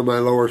mostly on my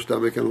lower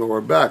stomach and lower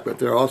back, but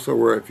there also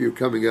were a few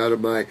coming out of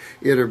my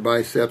inner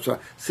biceps.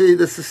 See,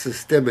 this is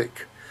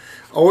systemic.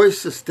 Always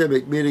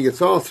systemic, meaning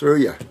it's all through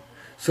you.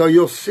 So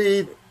you'll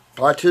see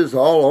patches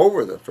all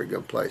over the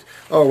friggin' place.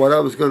 Oh, what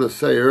I was going to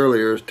say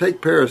earlier is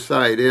take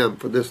Parasite M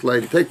for this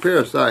lady. Take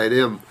Parasite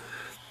M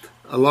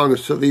along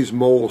so these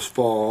moles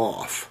fall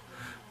off.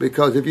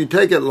 Because if you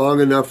take it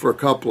long enough for a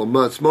couple of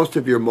months, most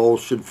of your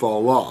moles should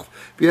fall off.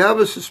 If you have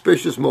a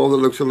suspicious mole that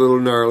looks a little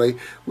gnarly,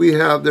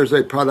 there's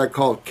a product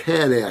called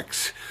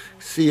Can-X,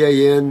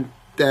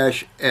 C-A-N-X.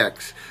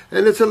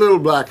 And it's a little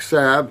black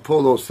salve.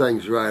 Pull those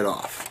things right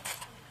off.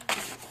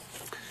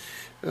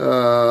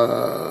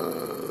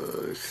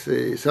 Let's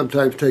see.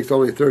 Sometimes takes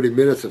only 30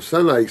 minutes of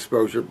sunlight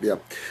exposure. Yeah.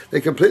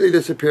 They completely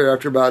disappear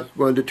after about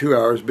 1 to 2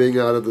 hours being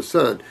out of the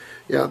sun.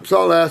 Yeah, it's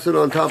all acid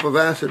on top of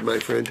acid, my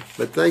friend.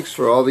 But thanks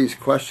for all these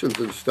questions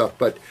and stuff.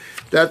 But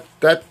that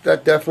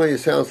definitely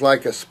sounds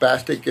like a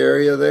spastic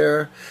area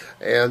there.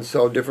 And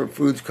so different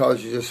foods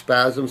cause you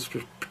spasms,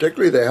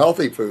 particularly the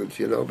healthy foods,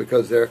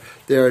 because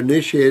they're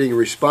initiating a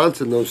response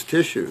in those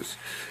tissues.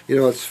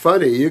 It's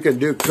funny, you can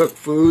do cooked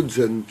foods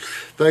and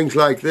things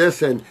like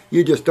this, and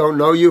you just don't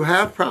know you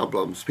have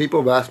problems.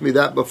 People have asked me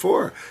that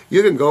before.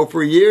 You can go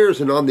for years,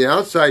 and on the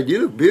outside, you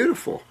look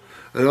beautiful.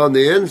 And on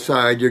the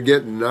inside, you're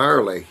getting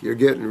gnarly. You're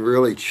getting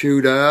really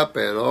chewed up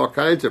and all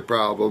kinds of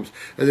problems.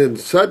 And then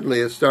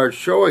suddenly it starts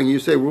showing. You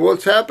say, well,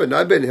 what's happened?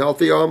 I've been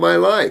healthy all my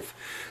life.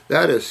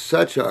 That is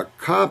such a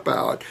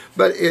cop-out.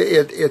 But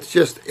it's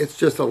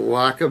just a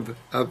lack of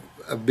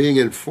being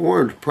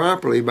informed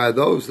properly by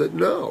those that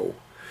know.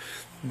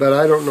 But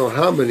I don't know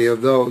how many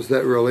of those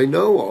that really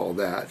know all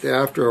that.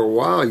 After a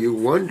while, you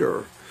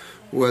wonder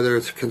whether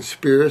it's a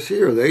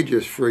conspiracy or they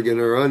just friggin'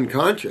 are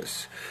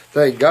unconscious.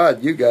 Thank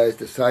God you guys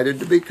decided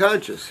to be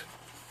conscious.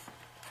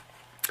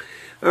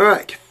 All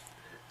right.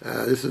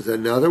 This is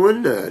another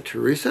one,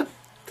 Teresa.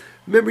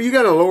 Remember, you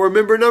got a lower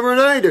member number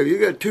than I do. You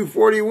got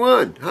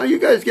 241. How you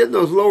guys getting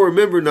those lower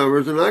member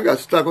numbers and I got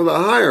stuck with a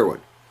higher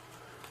one?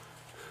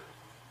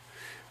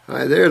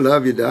 Hi there.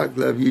 Love you, Doc.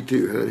 Love you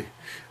too, honey.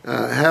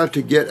 Have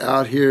to get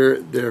out here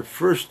there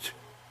first.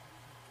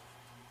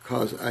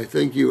 Cause I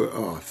think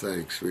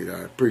thanks,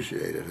 sweetheart. I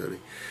appreciate it, honey.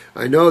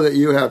 I know that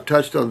you have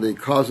touched on the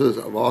causes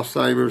of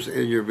Alzheimer's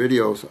in your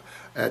videos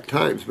at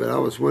times, but I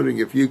was wondering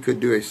if you could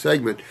do a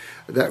segment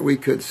that we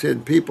could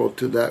send people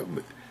to that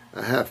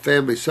have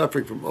family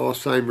suffering from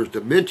Alzheimer's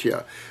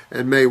dementia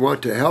and may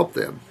want to help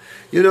them.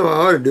 I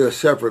ought to do a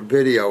separate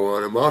video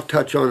on them. I'll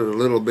touch on it a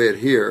little bit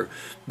here,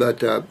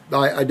 but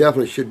I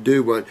definitely should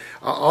do one.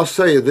 I'll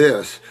say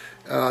this.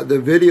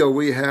 The video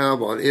we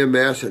have on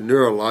MS and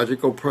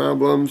neurological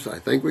problems, I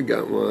think we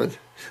got one.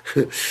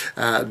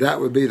 That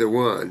would be the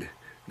one,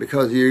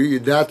 because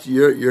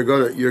you're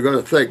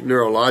gonna think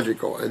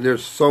neurological, and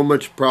there's so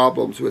much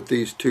problems with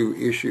these two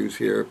issues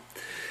here.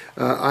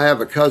 I have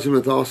a cousin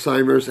with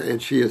Alzheimer's,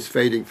 and she is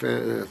fading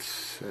fast. That's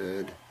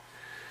sad.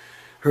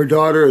 Her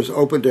daughter is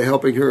open to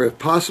helping her if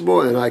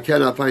possible, and I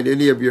cannot find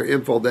any of your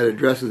info that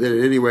addresses it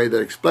in any way that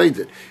explains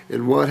it,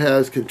 and what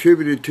has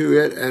contributed to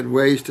it, and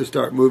ways to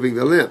start moving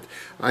the lymph.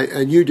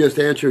 And you just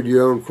answered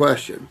your own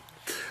question.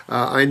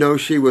 I know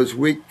she was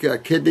weak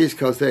kidneys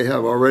because they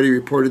have already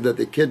reported that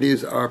the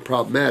kidneys are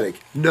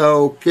problematic.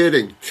 No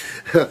kidding.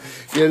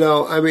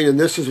 And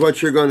this is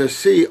what you're going to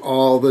see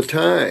all the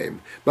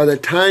time. By the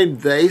time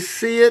they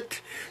see it,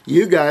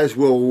 you guys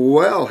will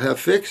well have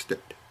fixed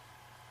it.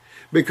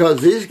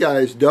 Because these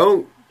guys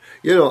don't,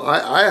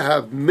 I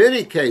have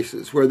many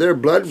cases where their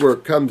blood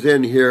work comes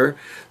in here,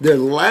 their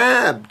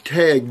lab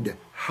tagged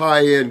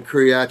high in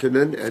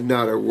creatinine, and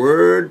not a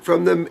word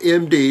from the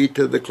MD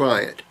to the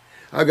client.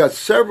 I've got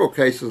several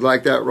cases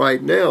like that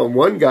right now. And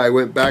one guy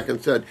went back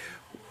and said,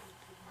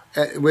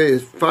 when he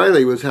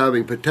finally was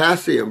having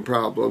potassium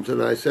problems,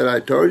 and I said, I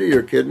told you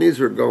your kidneys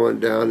were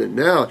going down, and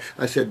now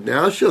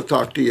she'll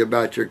talk to you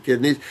about your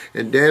kidneys,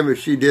 and damn if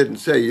she didn't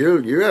say,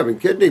 you're having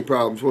kidney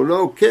problems. Well,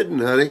 no kidding,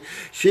 honey.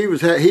 He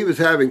was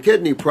having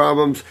kidney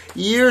problems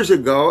years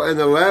ago, and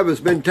the lab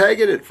has been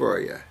tagging it for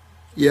you.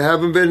 You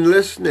haven't been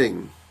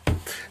listening.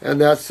 And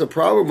that's the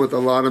problem with a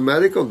lot of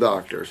medical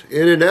doctors.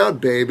 In and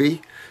out,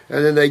 baby.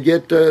 And then they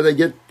get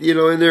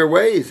in their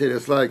ways, and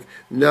it's like,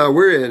 no,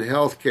 we're in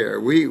healthcare.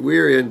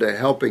 We're into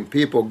helping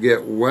people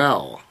get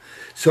well.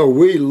 So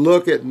we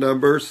look at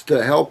numbers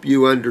to help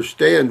you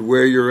understand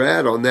where you're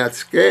at on that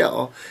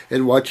scale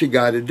and what you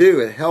got to do.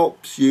 It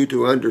helps you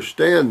to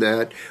understand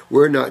that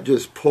we're not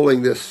just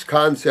pulling this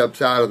concepts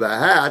out of the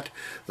hat.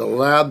 The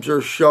labs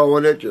are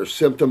showing it, your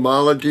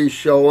symptomology's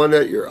showing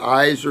it, your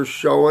eyes are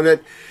showing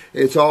it.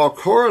 It's all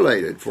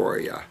correlated for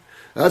you.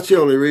 That's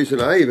the only reason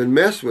I even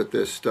mess with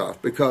this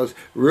stuff, because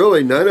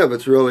really none of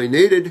it's really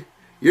needed.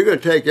 You're going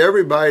to take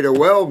everybody to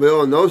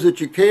Wellville, and those that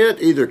you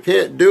either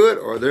can't do it,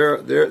 or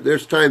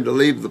there's time to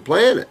leave the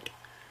planet.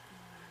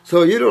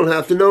 So you don't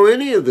have to know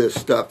any of this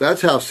stuff.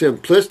 That's how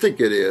simplistic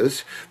it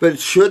is. But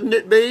shouldn't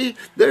it be?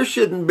 There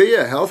shouldn't be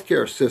a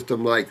healthcare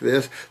system like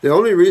this. The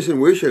only reason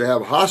we should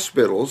have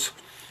hospitals,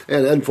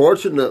 and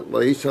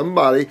unfortunately,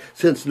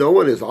 since no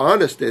one is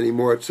honest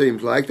anymore, it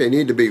seems like, they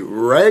need to be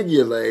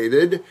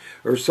regulated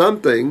or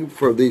something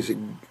for these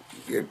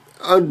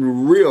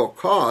unreal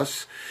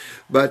costs.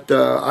 But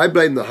I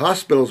blame the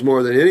hospitals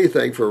more than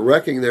anything for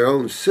wrecking their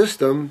own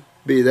system,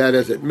 be that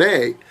as it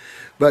may.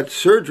 But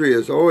surgery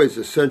is always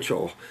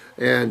essential,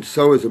 and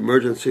so is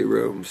emergency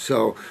rooms.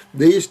 So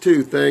these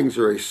two things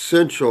are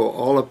essential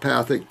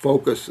allopathic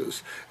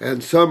focuses,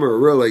 and some are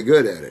really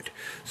good at it.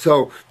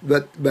 So,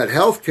 but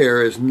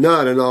healthcare is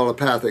not an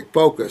allopathic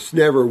focus.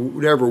 Never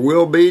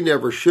will be,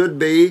 never should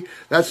be.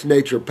 That's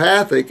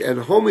naturopathic,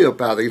 and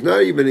homeopathic is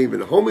not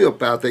even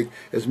homeopathic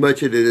as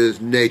much as it is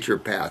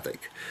naturopathic.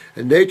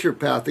 And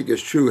naturopathic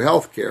is true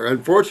healthcare.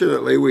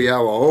 Unfortunately, we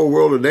have a whole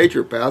world of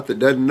naturopath that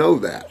doesn't know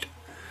that.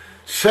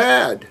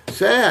 Sad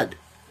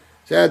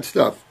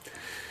stuff.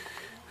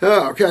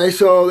 Okay,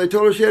 so they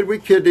told her she had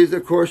weak kidneys.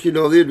 Of course, the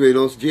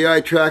adrenals,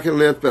 GI tract and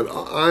lymph, but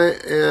I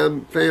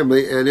am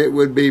family, and it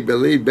would be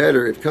believed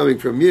better if coming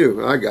from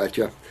you. I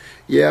gotcha.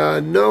 Yeah, I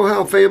know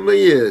how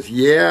family is.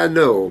 Yeah, I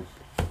know.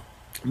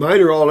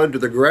 Mine are all under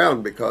the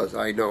ground because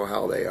I know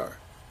how they are.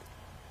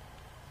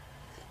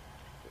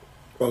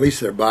 Well, at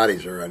least their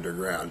bodies are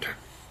underground.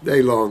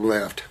 They long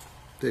left.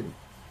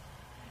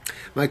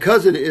 My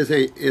cousin is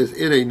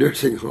in a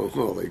nursing home.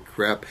 Holy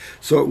crap!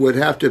 So it would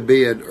have to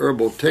be an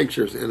herbal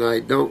tinctures, and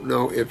I don't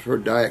know if her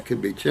diet can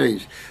be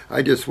changed.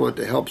 I just want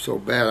to help so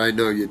bad. I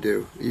know you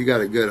do. You got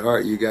a good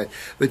heart, you guys.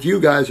 But you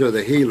guys are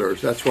the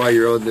healers. That's why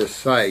you're on this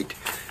site,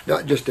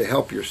 not just to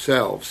help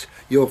yourselves.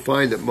 You'll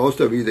find that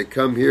most of you that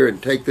come here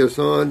and take this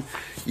on,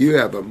 you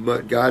have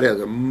God has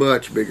a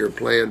much bigger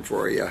plan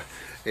for you,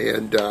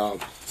 and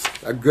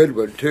a good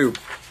one too.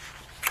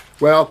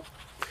 Well,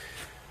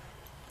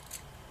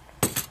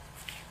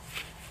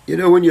 you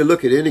know, when you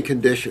look at any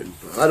condition,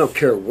 I don't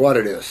care what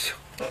it is,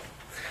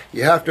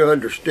 you have to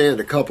understand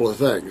a couple of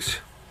things.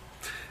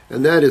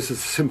 And that is the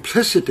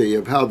simplicity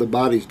of how the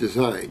body's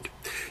designed.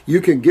 You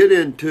can get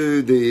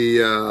into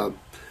the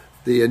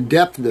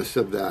in-depthness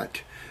of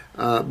that,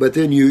 but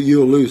then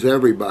you'll lose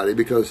everybody,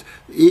 because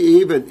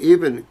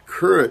even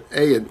current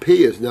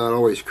A&P is not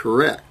always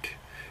correct.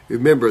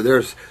 Remember,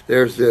 there's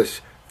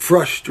this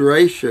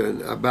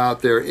frustration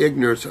about their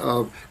ignorance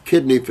of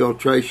kidney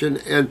filtration,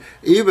 and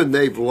even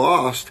they've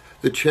lost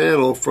the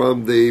channel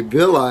from the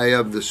villi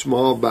of the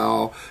small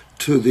bowel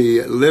to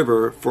the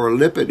liver for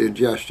lipid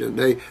ingestion.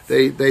 They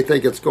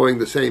think it's going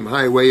the same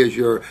highway as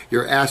your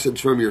acids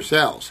from your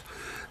cells.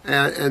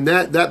 And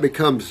that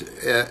becomes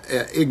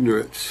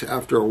ignorance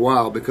after a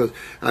while, because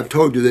I've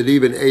told you that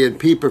even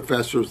A&P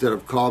professors that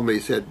have called me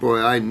said,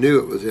 boy, I knew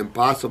it was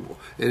impossible,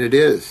 and it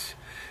is.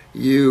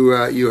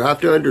 You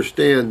have to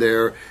understand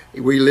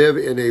we live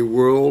in a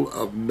world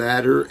of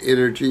matter,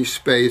 energy,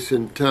 space,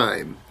 and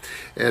time.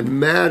 And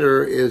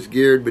matter is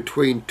geared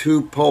between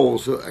two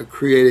poles,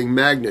 creating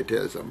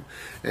magnetism.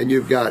 And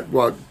you've got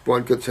what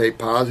one could say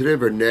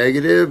positive or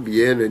negative,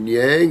 yin and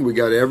yang. We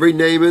got every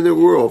name in the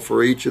world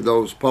for each of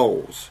those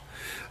poles.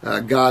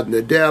 God and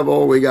the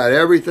devil, we got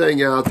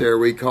everything out there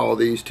we call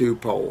these two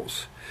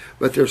poles.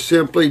 But they're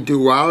simply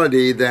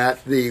duality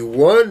that the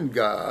one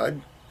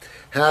God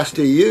has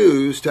to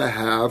use to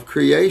have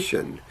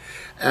creation.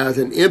 As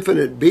an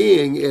infinite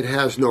being, it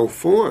has no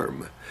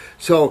form.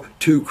 So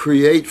to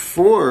create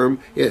form,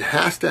 it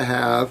has to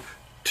have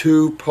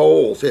two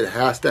poles. It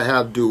has to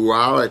have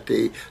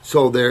duality.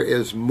 So there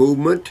is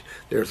movement,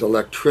 there's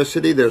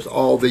electricity, there's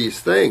all these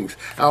things.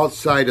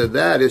 Outside of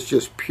that, it's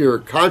just pure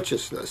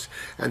consciousness.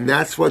 And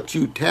that's what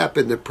you tap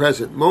in the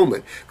present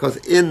moment. Because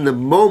in the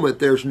moment,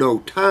 there's no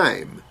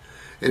time.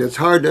 And it's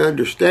hard to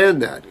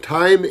understand that.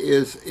 Time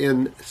is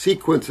in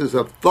sequences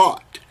of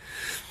thought.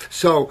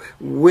 So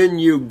when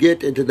you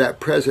get into that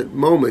present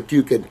moment,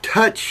 you can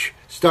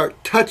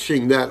start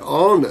touching that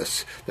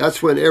allness.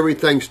 That's when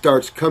everything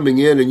starts coming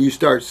in and you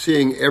start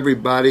seeing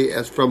everybody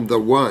as from the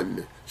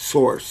one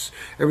source.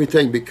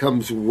 Everything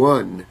becomes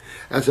one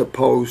as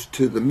opposed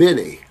to the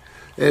many.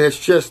 And it's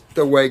just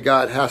the way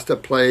God has to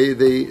play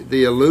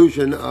the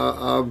illusion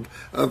of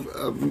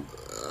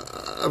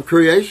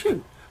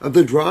creation, of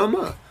the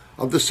drama,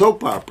 of the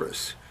soap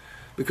operas,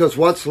 because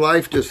what's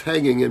life just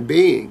hanging and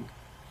being?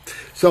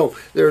 So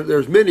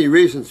there's many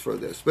reasons for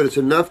this, but it's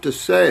enough to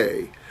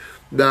say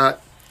that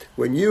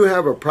when you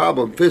have a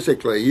problem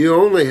physically, you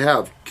only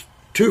have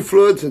two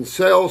fluids and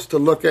cells to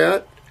look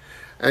at,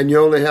 and you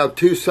only have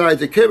two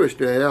sides of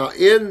chemistry. Now,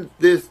 in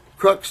this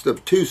crux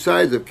of two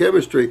sides of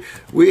chemistry,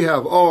 we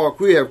have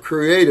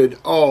created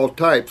all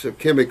types of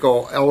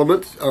chemical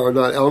elements, or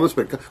not elements,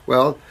 but,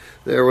 well,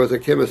 there was a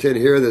chemist in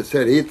here that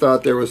said he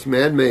thought there was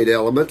man-made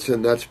elements,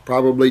 and that's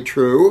probably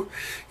true.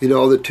 You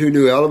know, the two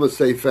new elements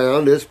they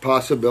found is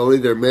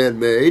possibility they're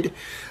man-made.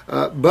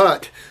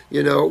 But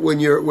you know, when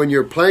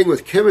you're playing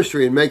with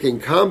chemistry and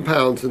making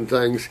compounds and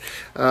things,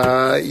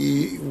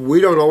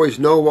 we don't always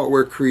know what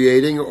we're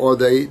creating, or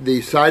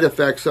the side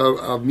effects of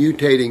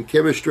mutating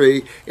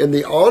chemistry in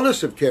the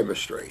allness of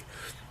chemistry,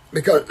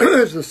 because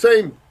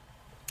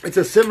it's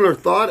a similar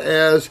thought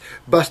as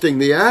busting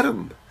the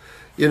atom.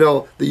 You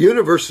know, the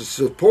universe is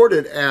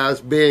supported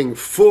as being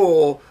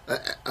full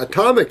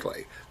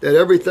atomically, that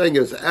everything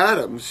is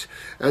atoms,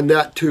 and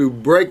that to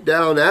break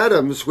down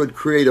atoms would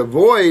create a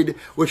void,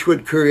 which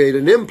would create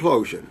an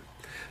implosion.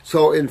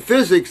 So in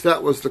physics,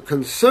 that was the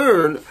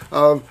concern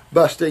of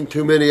busting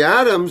too many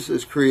atoms,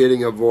 is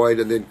creating a void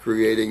and then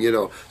creating, you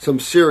know, some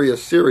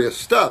serious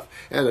stuff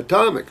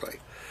anatomically.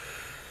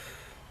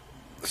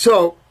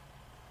 So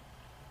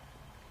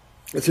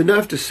it's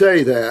enough to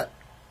say that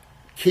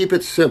keep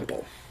it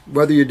simple.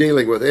 Whether you're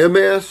dealing with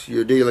MS,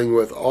 you're dealing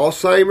with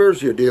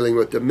Alzheimer's, you're dealing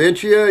with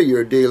dementia,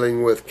 you're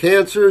dealing with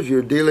cancers,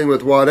 you're dealing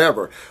with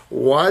whatever.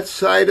 What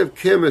side of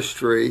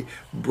chemistry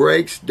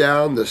breaks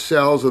down the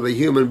cells of the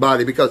human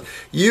body? Because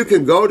you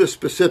can go to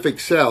specific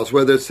cells,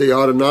 whether it's the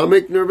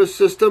autonomic nervous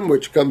system,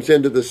 which comes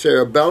into the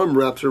cerebellum,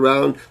 wraps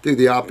around through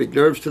the optic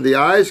nerves to the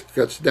eyes,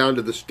 cuts down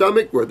to the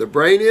stomach where the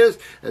brain is,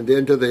 and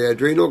then to the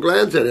adrenal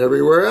glands and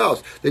everywhere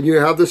else. Then you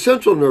have the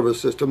central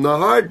nervous system, the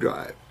hard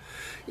drive.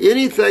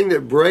 anything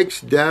that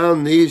breaks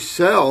down these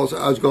cells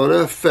is going to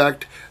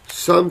affect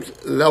some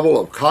level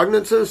of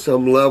cognizance,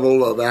 some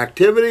level of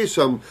activity,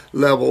 some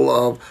level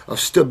of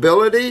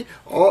stability,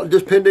 all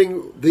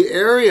depending the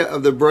area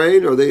of the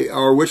brain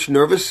or which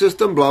nervous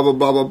system, blah, blah,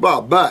 blah, blah,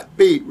 blah. But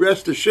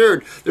rest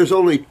assured, there's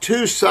only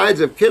two sides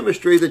of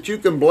chemistry that you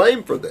can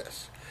blame for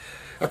this.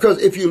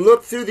 Because if you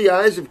look through the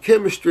eyes of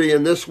chemistry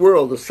in this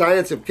world, the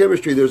science of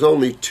chemistry, there's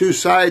only two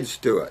sides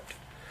to it.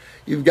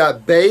 You've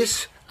got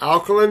base,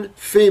 alkaline,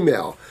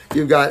 female.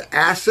 You've got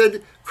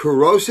acid,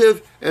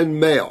 corrosive, and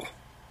male.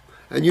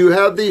 And you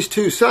have these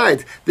two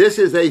sides. This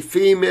is a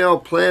female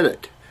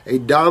planet, a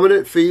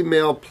dominant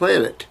female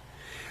planet,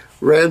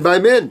 ran by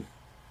men.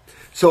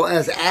 So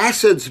as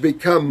acids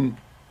become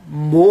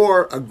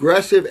more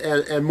aggressive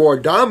and more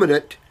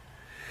dominant,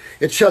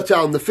 it shuts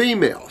down the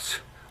females.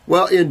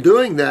 Well, in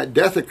doing that,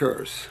 death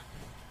occurs.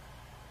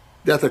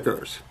 Death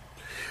occurs.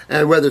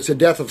 And whether it's a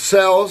death of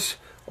cells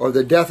or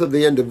the death of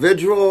the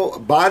individual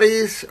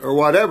bodies or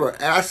whatever,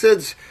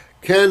 acids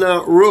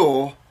cannot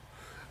rule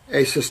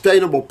a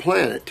sustainable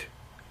planet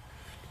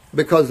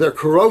because they're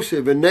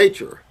corrosive in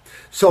nature.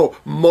 So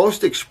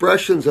most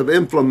expressions of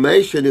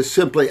inflammation is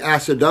simply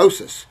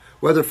acidosis,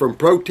 whether from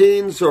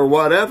proteins or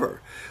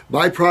whatever.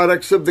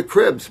 Byproducts of the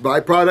cribs,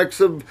 byproducts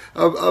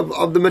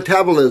of the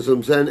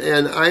metabolisms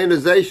and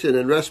ionization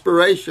and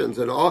respirations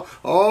and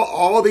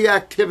all the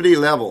activity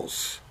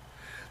levels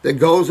that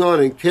goes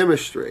on in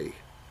chemistry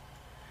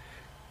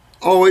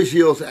always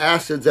yields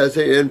acids as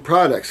the end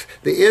products.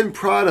 The end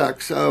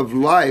products of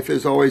life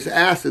is always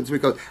acids,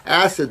 because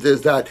acids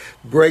is that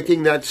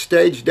breaking that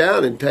stage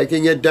down and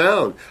taking it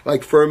down,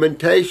 like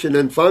fermentation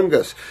and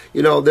fungus.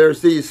 You know,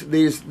 there's these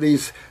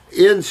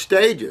end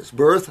stages: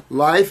 birth,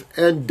 life,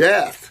 and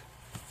death.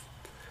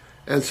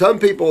 And some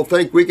people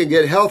think we can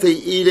get healthy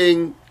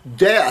eating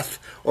death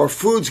or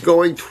foods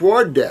going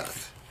toward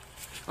death.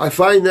 I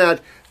find that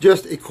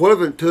just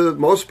equivalent to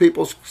most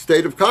people's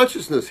state of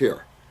consciousness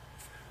here.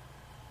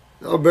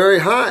 Very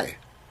high.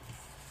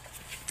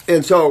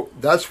 And so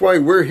that's why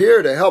we're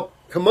here to help.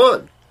 Come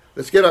on,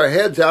 let's get our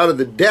heads out of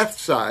the death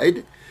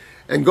side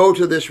and go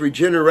to this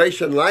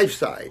regeneration life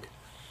side.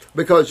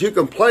 Because you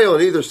can play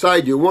on either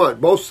side you want.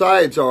 Both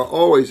sides are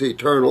always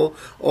eternal,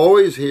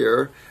 always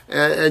here,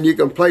 and you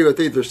can play with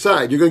either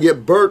side. You're going to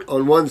get burnt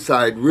on one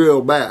side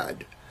real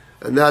bad,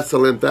 and that's the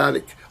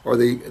lymphatic or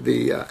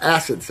the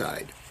acid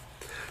side.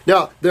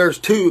 Now, there's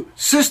two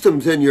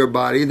systems in your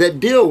body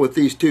that deal with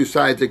these two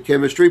sides of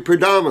chemistry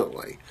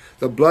predominantly.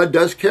 The blood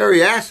does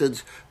carry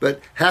acids, but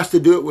has to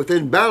do it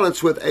within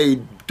balance with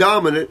a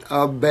dominant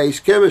of base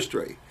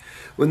chemistry.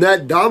 When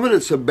that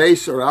dominance of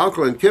base or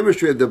alkaline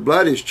chemistry of the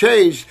blood is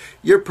changed,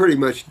 you're pretty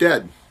much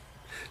dead.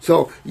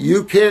 So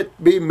you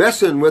can't be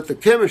messing with the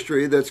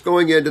chemistry that's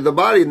going into the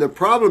body. And the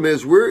problem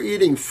is we're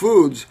eating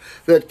foods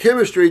that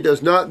chemistry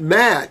does not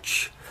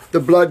match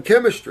the blood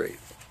chemistry.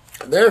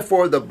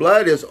 Therefore, the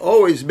blood is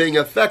always being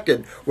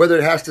affected, whether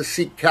it has to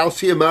seek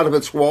calcium out of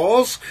its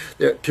walls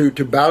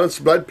to balance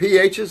blood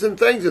pHs and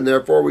things, and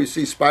therefore we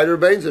see spider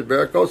veins and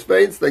varicose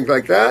veins, things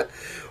like that.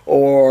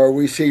 Or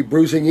we see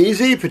bruising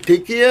easy,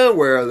 petechia,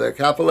 where the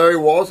capillary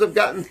walls have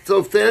gotten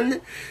so thin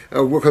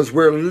because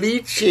we're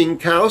leaching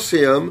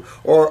calcium,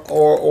 or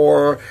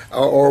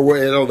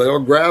they'll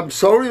grab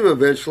sodium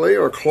eventually,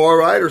 or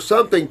chloride or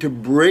something to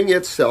bring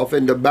itself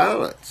into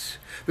balance,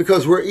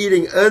 because we're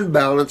eating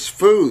unbalanced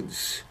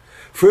foods.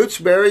 Fruits,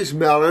 berries,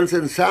 melons,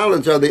 and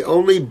salads are the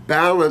only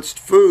balanced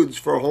foods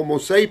for Homo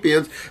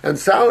sapiens, and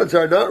salads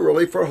are not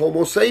really for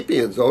Homo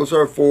sapiens. Those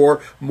are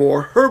for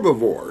more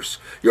herbivores.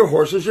 Your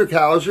horses, your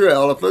cows, your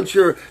elephants,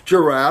 your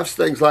giraffes,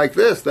 things like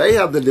this. They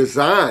have the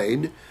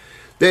design,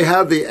 they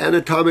have the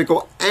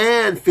anatomical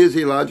and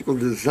physiological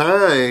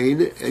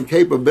design and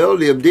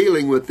capability of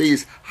dealing with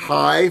these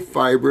high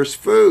fibrous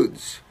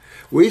foods.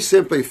 We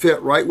simply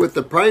fit right with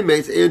the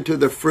primates into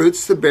the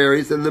fruits, the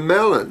berries, and the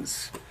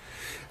melons.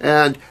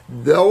 And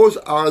those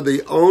are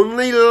the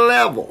only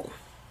level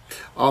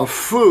of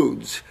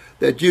foods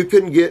that you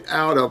can get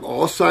out of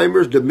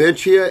Alzheimer's,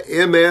 dementia,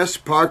 MS,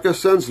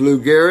 Parkinson's,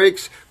 Lou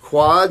Gehrig's,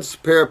 quads,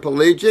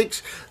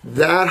 paraplegics.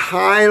 That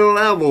high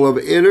level of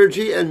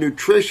energy and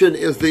nutrition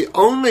is the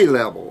only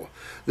level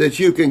that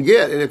you can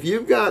get. And if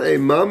you've got a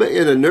mama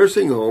in a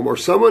nursing home or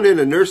someone in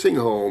a nursing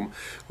home,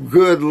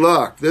 good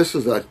luck. This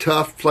is a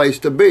tough place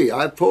to be.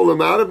 I've pulled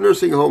them out of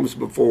nursing homes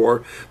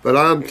before, but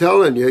I'm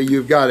telling you,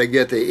 you've got to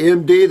get the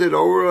MD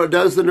that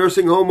does the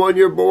nursing home on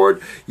your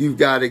board. You've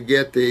got to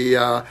get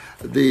the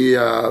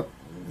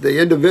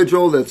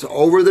individual that's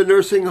over the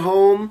nursing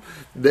home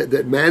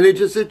that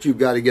manages it. You've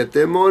got to get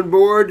them on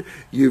board.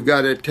 You've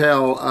got to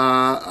tell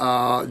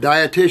a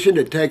dietitian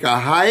to take a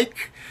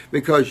hike,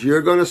 because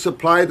you're going to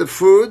supply the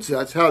foods.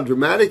 That's how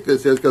dramatic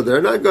this is, because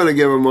they're not going to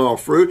give them all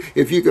fruit.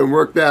 If you can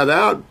work that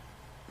out,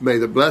 may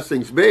the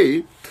blessings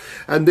be.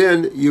 And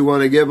then you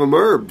want to give them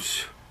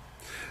herbs.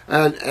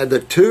 And the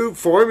two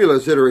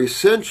formulas that are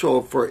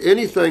essential for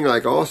anything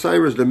like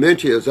Alzheimer's,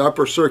 dementia is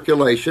upper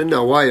circulation.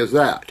 Now, why is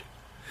that?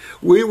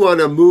 we want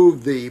to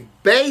move the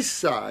base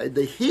side,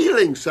 the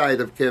healing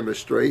side of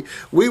chemistry.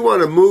 We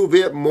want to move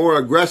it more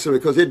aggressively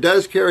because it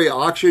does carry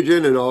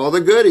oxygen and all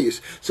the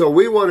goodies. So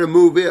we want to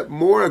move it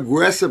more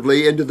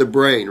aggressively into the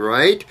brain,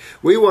 right?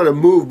 We want to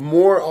move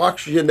more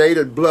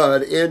oxygenated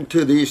blood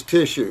into these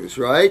tissues,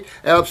 right?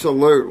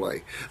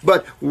 Absolutely.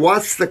 But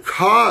what's the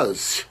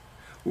cause?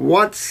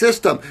 What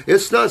system?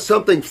 It's not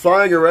something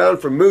flying around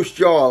from Moose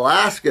Jaw,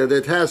 Alaska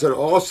that has an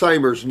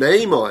Alzheimer's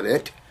name on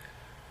it.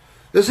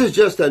 This is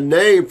just a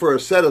name for a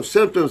set of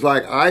symptoms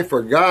like I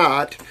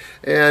forgot,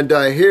 and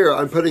here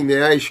I'm putting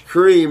the ice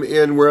cream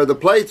in where the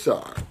plates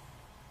are.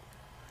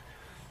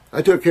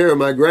 I took care of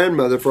my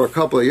grandmother for a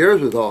couple of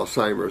years with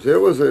Alzheimer's.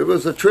 It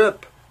was a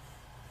trip.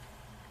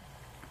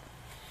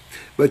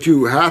 But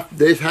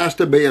this has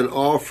to be an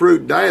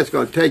all-fruit diet. It's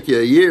going to take you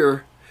a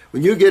year.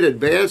 When you get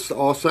advanced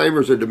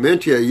Alzheimer's or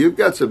dementia, you've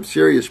got some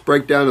serious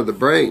breakdown of the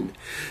brain.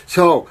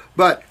 So,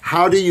 but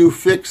how do you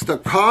fix the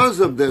cause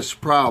of this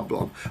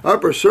problem?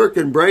 Upper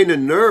circuit, brain,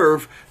 and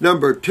nerve,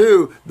 number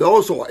 2,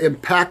 those will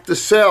impact the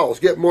cells,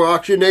 get more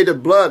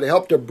oxygenated blood,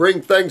 help to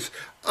bring things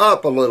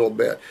up a little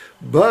bit.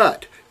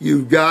 But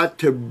you've got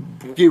to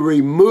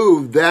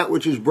remove that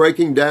which is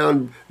breaking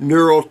down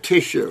neural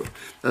tissue.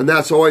 And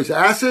that's always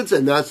acids,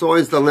 and that's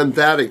always the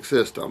lymphatic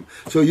system.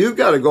 So you've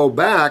got to go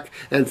back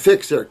and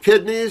fix their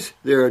kidneys,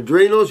 their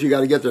adrenals. You've got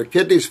to get their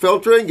kidneys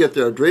filtering, get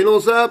their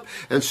adrenals up,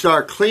 and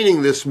start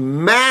cleaning this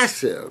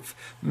massive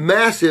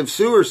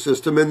sewer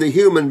system in the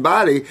human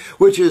body,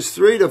 which is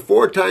 3 to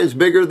 4 times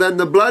bigger than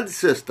the blood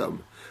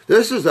system.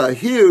 This is a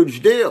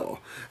huge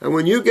deal. And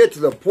when you get to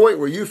the point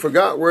where you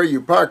forgot where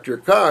you parked your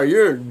car,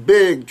 you're in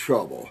big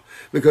trouble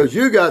because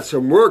you got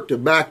some work to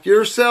back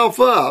yourself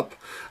up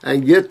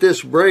and get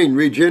this brain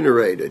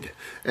regenerated.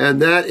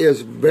 And that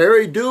is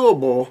very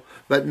doable,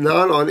 but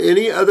not on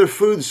any other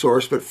food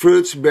source but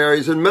fruits,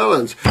 berries, and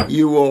melons.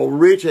 You will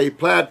reach a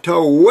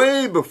plateau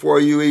way before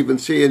you even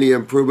see any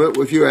improvement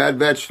if you add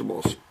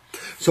vegetables.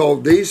 So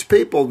these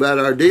people that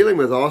are dealing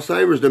with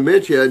Alzheimer's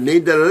dementia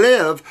need to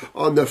live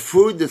on the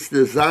food that's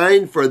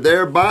designed for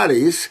their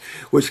bodies,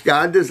 which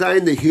God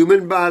designed the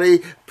human body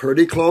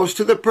pretty close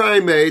to the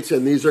primates,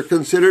 and these are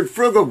considered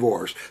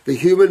frugivores. The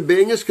human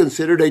being is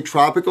considered a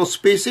tropical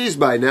species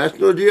by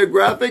National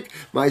Geographic,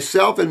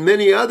 myself, and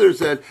many others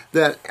that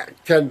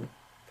can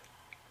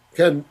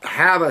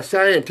have a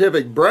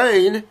scientific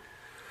brain.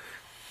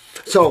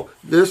 So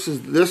this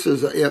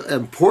is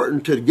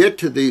important to get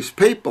to these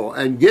people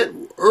and get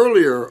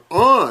earlier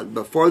on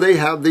before they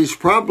have these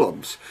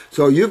problems.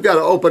 So you've got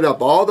to open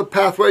up all the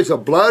pathways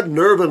of blood,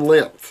 nerve, and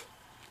lymph.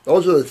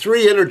 Those are the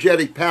 3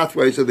 energetic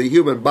pathways of the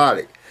human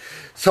body.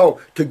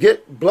 So to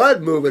get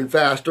blood moving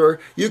faster,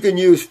 you can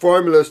use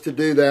formulas to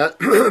do that,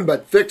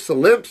 but fix the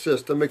lymph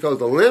system because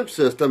the lymph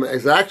system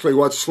is actually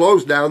what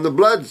slows down the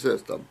blood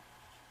system.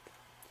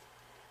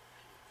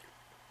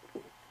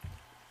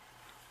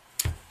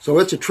 So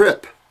it's a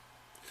trip,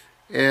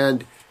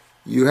 and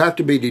you have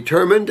to be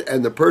determined,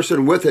 and the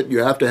person with it, you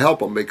have to help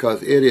them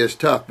because it is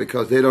tough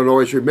because they don't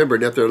always remember.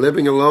 And if they're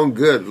living alone,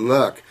 good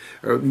luck.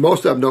 Or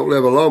most of them don't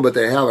live alone, but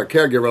they have a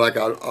caregiver like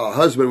a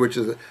husband which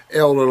is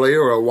elderly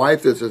or a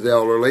wife that's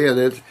elderly,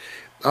 and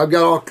I've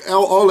got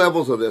all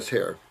levels of this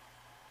here.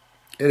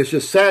 And it's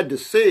just sad to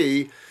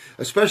see,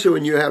 especially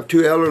when you have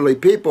 2 elderly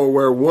people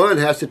where one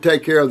has to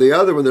take care of the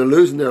other when they're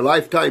losing their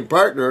lifetime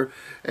partner,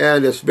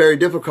 and it's very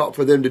difficult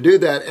for them to do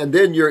that. And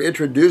then you're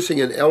introducing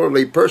an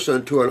elderly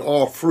person to an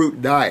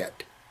all-fruit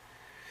diet.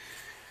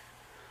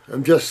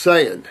 I'm just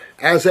saying,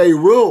 as a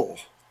rule,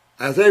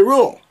 that's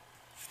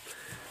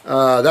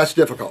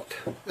difficult.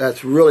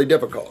 That's really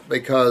difficult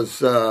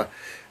because,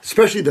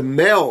 especially the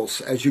males,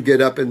 as you get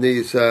up in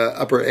these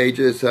upper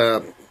ages,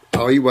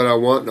 I'll eat what I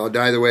want and I'll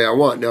die the way I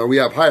want. Now, we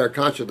have higher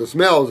consciousness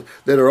males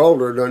that are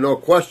older, no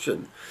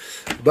question.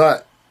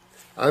 But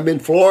I'm in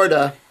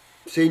Florida,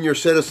 senior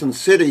citizen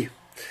city,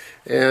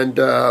 and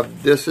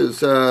this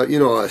is,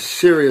 a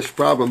serious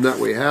problem that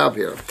we have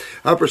here.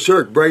 Upper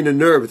circ, brain and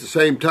nerve, at the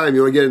same time,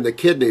 you want to get in the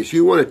kidneys.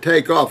 You want to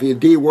take off, you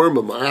deworm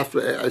them,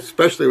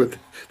 especially with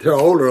they're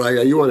older,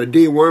 like you want to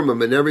deworm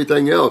them and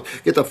everything else.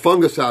 Get the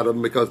fungus out of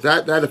them because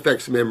that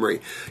affects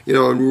memory.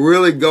 And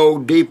really go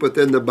deep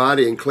within the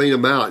body and clean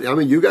them out. I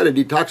mean, you got to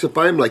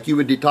detoxify them like you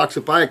would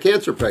detoxify a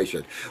cancer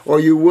patient, or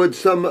you would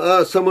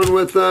someone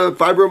with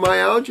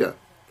fibromyalgia.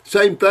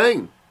 Same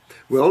thing.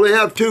 We only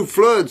have 2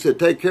 fluids that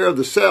take care of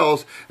the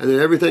cells, and then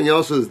everything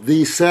else is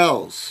the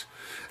cells.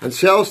 And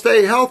cells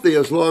stay healthy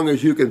as long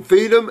as you can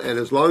feed them and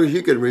as long as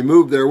you can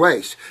remove their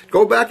waste.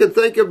 Go back and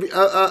think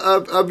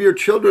of your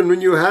children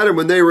when you had them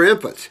when they were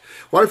infants.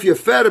 What if you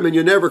fed them and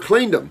you never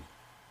cleaned them?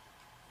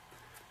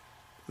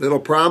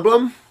 Little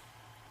problem?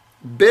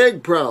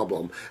 Big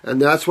problem.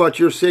 And that's what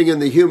you're seeing in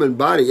the human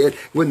body.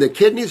 When the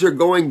kidneys are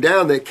going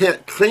down, they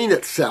can't clean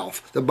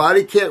itself. The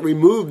body can't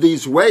remove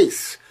these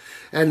wastes.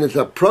 And it's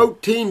the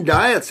protein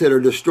diets that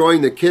are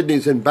destroying the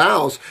kidneys and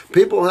bowels.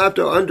 People have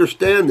to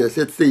understand this.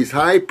 It's these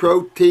high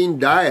protein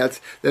diets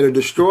that are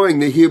destroying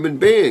the human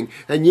being.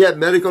 And yet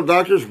medical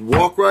doctors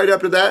walk right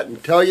up to that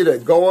and tell you to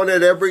go on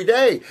it every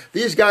day.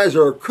 These guys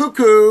are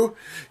cuckoo.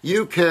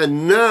 You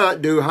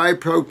cannot do high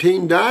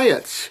protein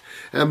diets.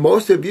 And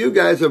most of you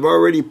guys have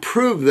already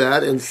proved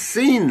that and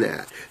seen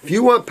that. If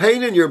you want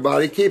pain in your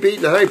body, keep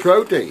eating high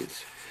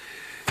proteins.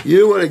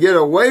 You want to get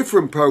away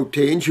from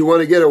proteins. You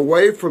want to get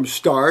away from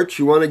starch.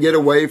 You want to get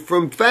away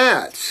from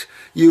fats.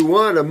 You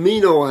want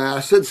amino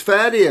acids,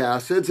 fatty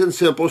acids, and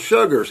simple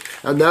sugars.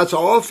 And that's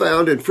all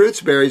found in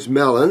fruits, berries,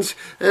 melons,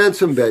 and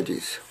some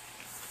veggies.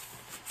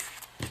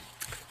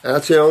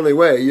 That's the only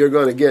way you're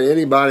going to get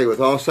anybody with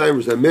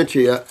Alzheimer's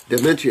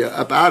dementia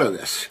up out of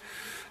this.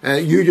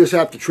 And you just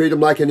have to treat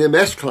them like an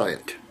MS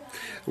client,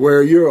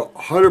 where you're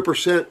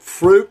 100%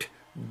 fruit,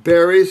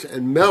 berries,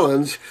 and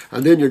melons,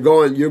 and then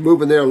you're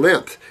moving their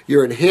lymph.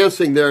 You're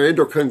enhancing their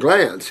endocrine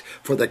glands.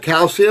 For the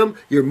calcium,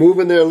 you're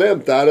moving their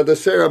lymph out of the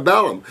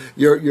cerebellum.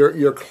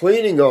 You're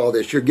cleaning all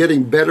this. You're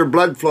getting better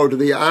blood flow to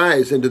the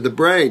eyes and to the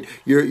brain.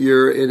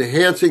 You're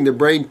enhancing the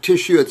brain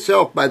tissue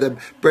itself by the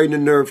brain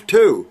and nerve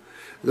too.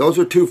 Those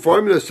are two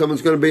formulas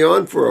someone's going to be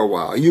on for a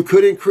while. You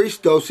could increase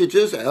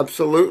dosages,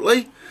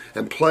 absolutely,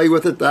 and play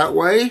with it that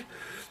way.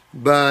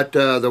 But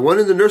the one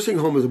in the nursing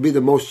home will be the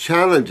most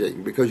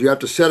challenging because you have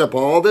to set up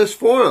all this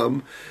for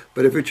them.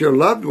 But if it's your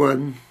loved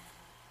one,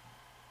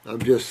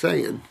 I'm just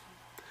saying.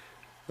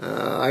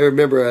 I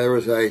remember there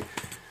was a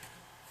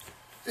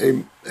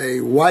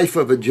wife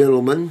of a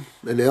gentleman,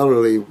 an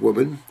elderly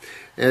woman,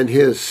 and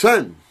his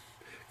son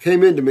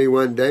came into me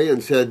one day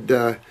and said,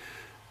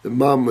 the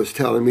mom was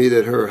telling me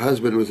that her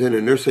husband was in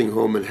a nursing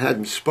home and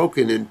hadn't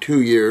spoken in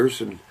 2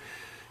 years, and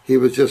he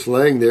was just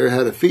laying there,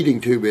 had a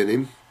feeding tube in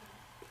him.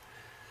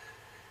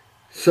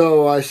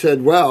 So I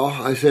said,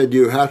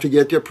 you have to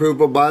get the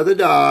approval by the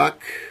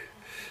doc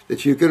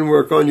that you can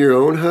work on your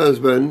own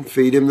husband,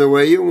 feed him the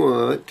way you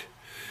want.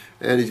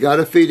 And he's got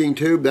a feeding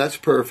tube, that's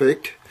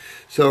perfect.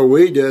 So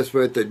we just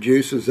went the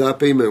juices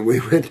up him, and we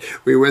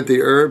went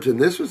the herbs, and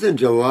this was in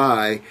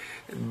July.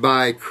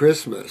 By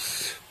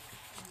Christmas,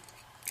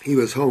 he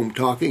was home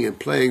talking and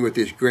playing with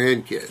his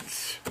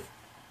grandkids.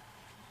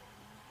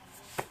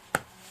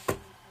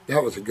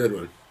 That was a good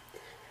one.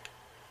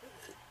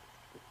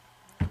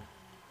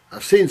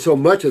 I've seen so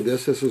much of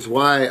this. This is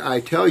why I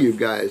tell you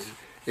guys,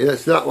 and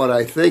it's not what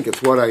I think,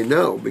 it's what I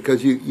know,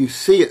 because you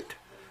see it,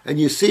 and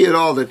you see it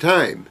all the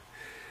time.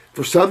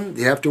 For some,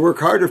 you have to work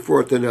harder for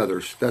it than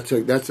others. That's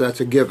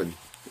a given.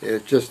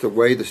 It's just the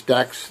way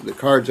the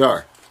cards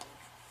are.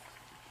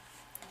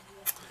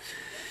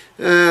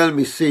 Let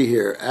me see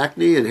here.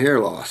 Acne and hair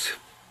loss.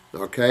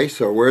 Okay,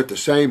 so we're at the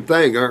same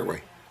thing, aren't we?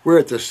 We're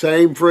at the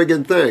same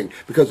friggin' thing,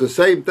 because the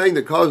same thing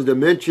that causes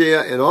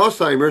dementia and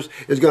Alzheimer's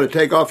is going to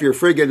take off your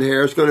friggin'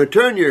 hair. It's going to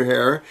turn your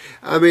hair.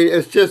 I mean,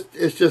 it's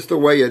just the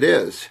way it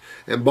is.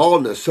 And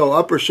baldness. So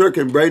upper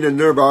circuit and brain and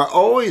nerve are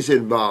always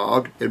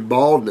involved in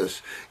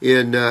baldness,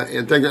 in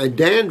things like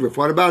dandruff.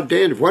 What about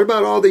dandruff? What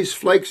about all these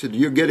flakes that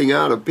you're getting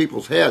out of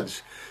people's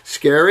heads?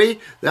 Scary?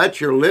 That's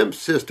your lymph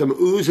system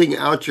oozing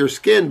out your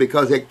skin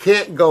because it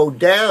can't go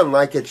down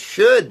like it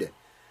should.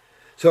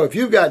 So if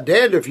you've got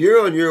dandruff,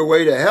 you're on your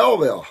way to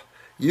Hellville.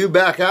 You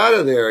back out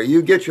of there.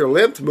 You get your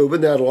lymph moving.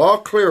 That'll all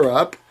clear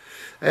up,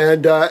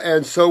 and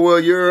so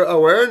will your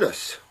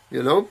awareness.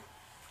 You know,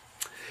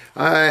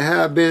 I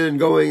have been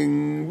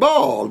going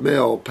bald,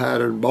 male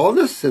pattern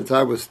baldness, since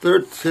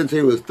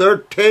he was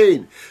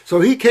 13. So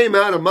he came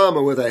out of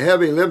mama with a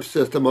heavy lymph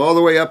system all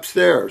the way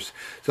upstairs.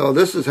 So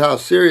this is how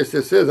serious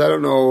this is. I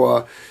don't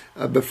know.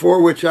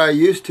 Before which I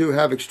used to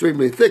have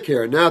extremely thick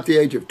hair. Now at the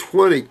age of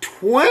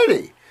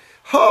 20.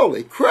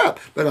 Holy crap.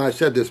 But I've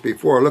said this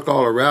before. Look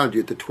all around you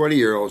at the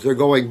 20-year-olds. They're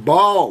going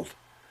bald.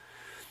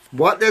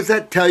 What does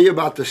that tell you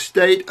about the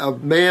state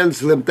of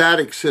man's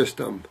lymphatic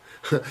system?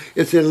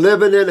 It's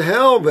living in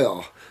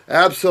Hellville.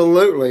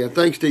 Absolutely. And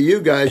thanks to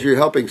you guys, you're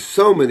helping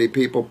so many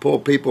people pull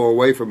people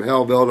away from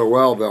Hellville to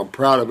Wellville. I'm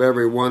proud of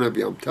every one of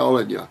you. I'm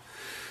telling you.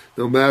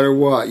 No matter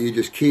what, you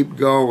just keep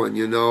going,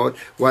 you know.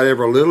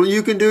 Whatever little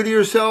you can do to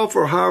yourself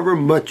or however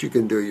much you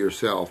can do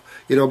yourself.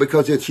 You know,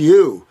 because it's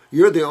you.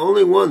 You're the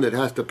only one that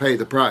has to pay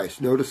the price.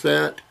 Notice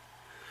that?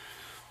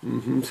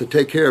 So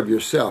take care of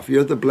yourself.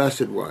 You're the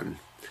blessed one.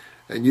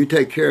 And you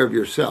take care of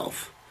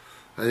yourself.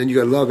 And then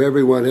you're going to love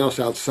everyone else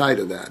outside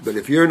of that. But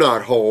if you're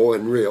not whole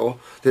and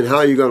real, then how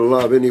are you going to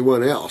love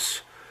anyone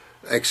else?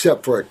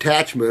 Except for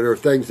attachment or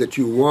things that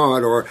you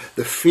want or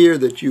the fear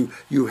that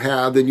you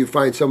have, then you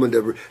find someone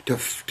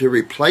to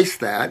replace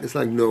that. It's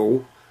like,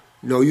 no,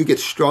 you get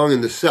strong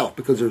in the self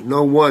because there's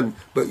no one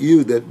but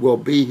you that will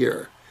be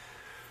here.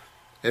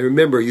 And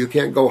remember, you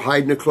can't go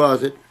hide in a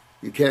closet.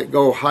 You can't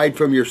go hide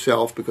from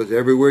yourself because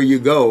everywhere you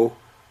go,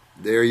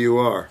 there you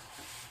are.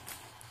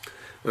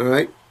 All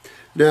right?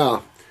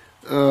 Now,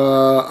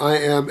 I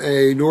am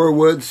a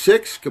Norwood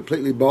 6,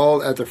 completely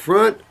bald at the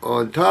front,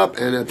 on top,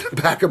 and at the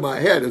back of my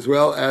head, as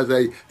well as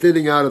a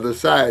thinning out of the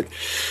side.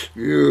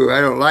 I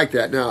don't like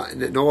that. Now,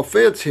 no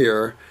offense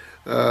here.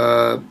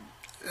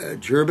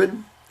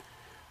 Gerben,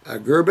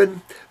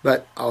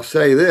 but I'll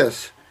say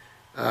this.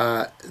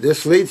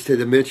 This leads to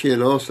dementia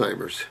and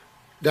Alzheimer's.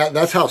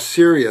 That's how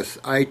serious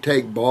I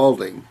take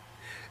balding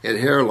and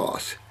hair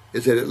loss,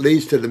 is that it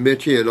leads to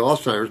dementia and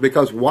Alzheimer's.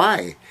 Because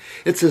why?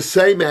 It's the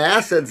same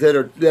acids that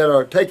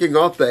are taking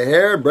off the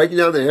hair and breaking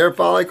down the hair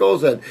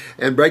follicles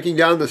and breaking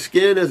down the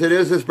skin as it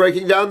is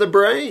breaking down the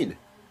brain.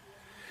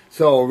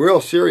 So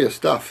real serious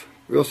stuff.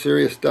 Real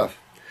serious stuff.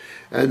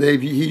 And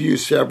he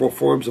used several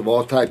forms of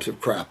all types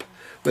of crap.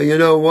 But you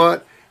know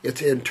what?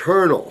 It's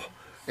internal.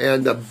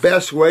 And the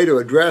best way to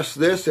address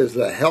this is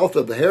the health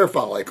of the hair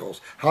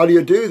follicles. How do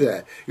you do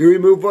that? You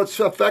remove what's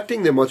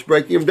affecting them, what's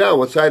breaking them down,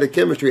 what side of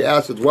chemistry,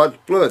 acids,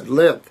 what fluid,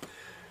 lymph.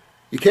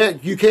 You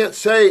can't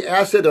say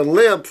acid and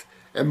lymph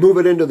and move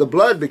it into the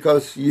blood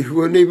because you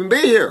wouldn't even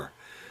be here.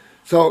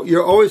 So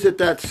you're always at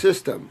that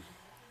system.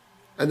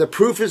 And the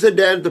proof is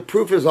the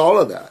proof is all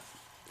of that.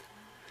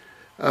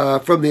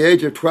 From the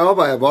age of 12,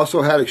 I have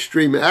also had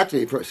extreme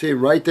acne. See,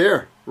 right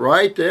there.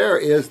 Right there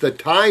is the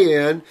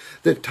tie-in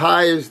that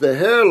ties the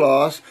hair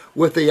loss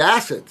with the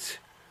acids.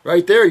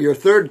 Right there, your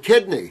third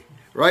kidney.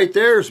 Right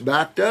there is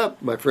backed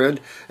up, my friend.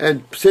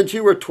 And since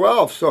you were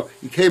 12, so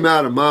you came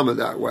out of mama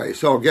that way.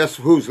 So guess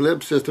whose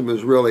lymph system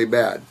is really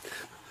bad?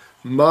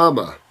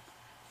 Mama.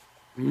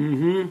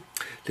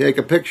 Take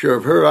a picture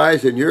of her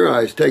eyes and your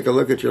eyes. Take a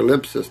look at your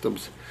lymph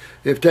systems.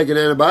 They've taken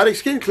antibiotics,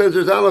 skin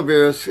cleansers, aloe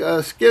vera,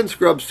 skin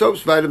scrubs,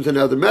 soaps, vitamins, and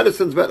other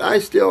medicines, but I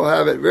still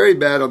have it very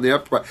bad on the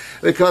upper part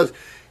because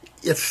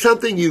it's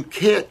something you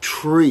can't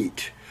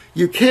treat.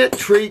 You can't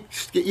treat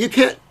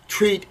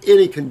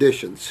any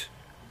conditions.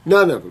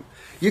 None of them.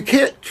 You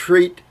can't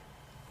treat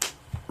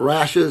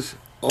rashes,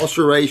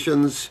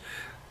 ulcerations,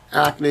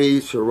 acne,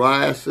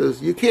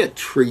 psoriasis. You can't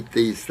treat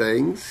these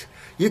things.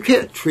 You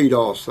can't treat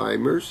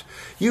Alzheimer's.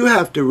 You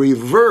have to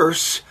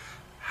reverse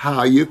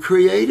how you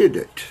created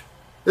it.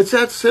 It's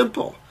that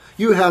simple.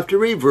 You have to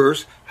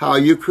reverse how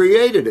you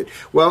created it.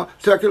 Well,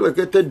 take a look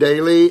at the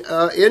daily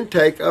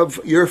intake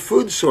of your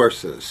food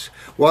sources.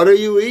 What are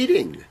you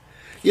eating?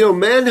 You know,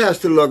 man has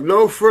to look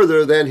no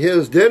further than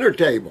his dinner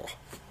table.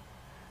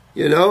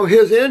 You know,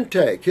 his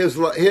intake,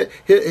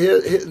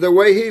 the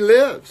way he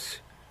lives.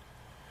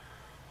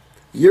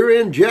 Your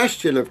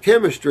ingestion of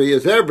chemistry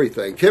is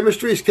everything.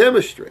 Chemistry is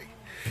chemistry.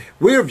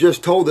 We are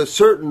just told that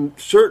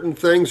certain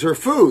things are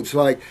foods,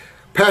 like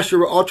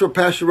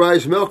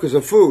ultra-pasteurized milk is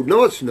a food.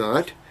 No, it's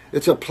not.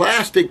 It's a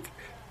plastic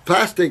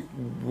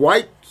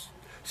white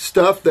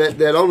stuff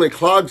that only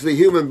clogs the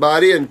human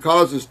body and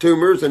causes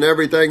tumors and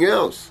everything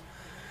else.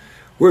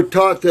 We're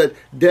taught that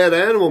dead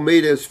animal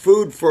meat is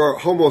food for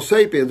Homo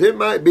sapiens. It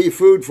might be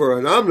food for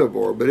an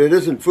omnivore, but it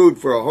isn't food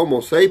for a Homo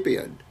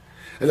sapien.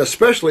 And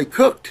especially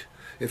cooked.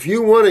 If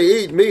you want to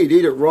eat meat,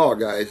 eat it raw,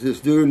 guys.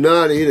 Just do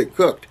not eat it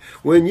cooked.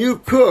 When you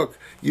cook,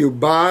 you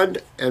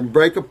bond and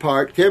break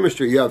apart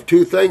chemistry. You have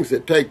two things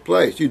that take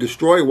place. You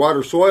destroy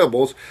water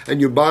solubles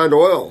and you bond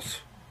oils.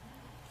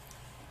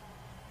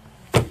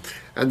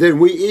 And then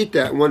we eat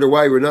that and wonder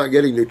why we're not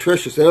getting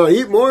nutritious. And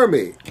eat more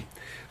meat.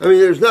 I mean,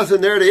 there's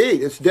nothing there to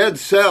eat. It's dead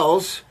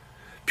cells,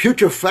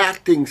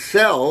 putrefacting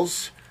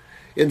cells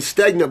in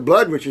stagnant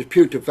blood, which is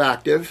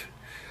putrefactive.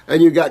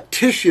 And you got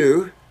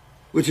tissue,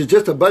 which is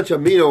just a bunch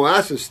of amino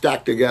acids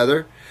stacked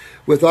together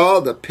with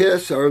all the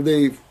piss or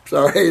the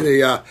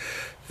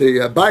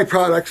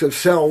byproducts of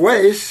cell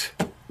waste,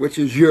 which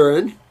is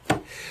urine.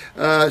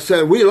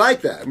 So we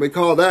like that, and we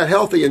call that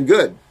healthy and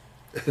good.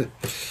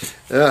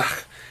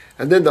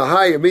 And then the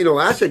high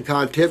amino acid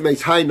content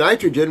makes high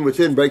nitrogen, which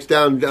then breaks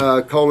down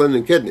colon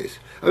and kidneys.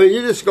 I mean,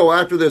 you just go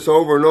after this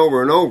over and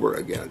over and over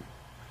again.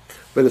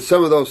 But it's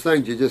some of those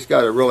things you just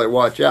got to really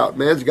watch out.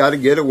 Man's got to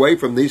get away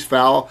from these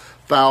foul,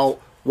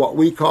 what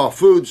we call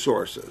food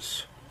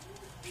sources.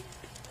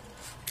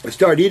 And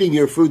start eating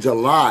your foods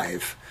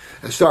alive.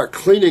 And start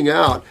cleaning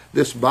out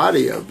this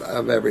body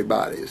of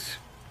everybody's.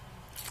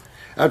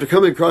 After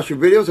coming across your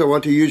videos, I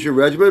want to use your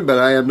regimen, but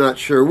I am not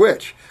sure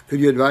which. Could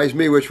you advise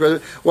me which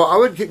regimen? Well, I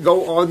would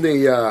go on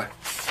the,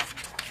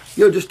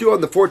 just do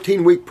on the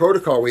 14-week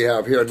protocol we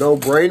have here.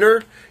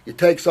 No-brainer. It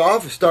takes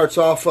off. It starts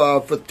off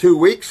for 2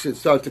 weeks. It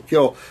starts to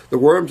kill the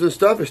worms and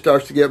stuff. It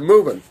starts to get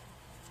moving.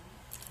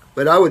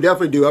 But I would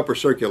definitely do upper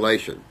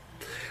circulation.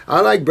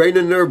 I like brain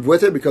and nerve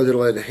with it because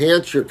it'll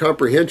enhance your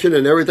comprehension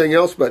and everything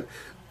else, but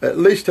at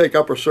least take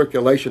upper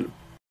circulation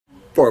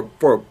for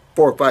 4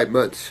 or 5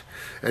 months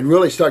and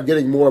really start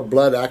getting more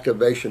blood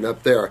activation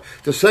up there.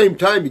 At the same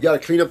time, you got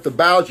to clean up the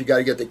bowels, you got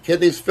to get the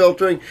kidneys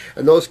filtering,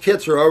 and those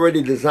kits are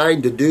already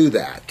designed to do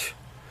that.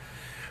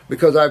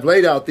 Because I've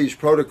laid out these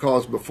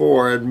protocols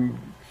before, and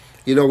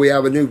we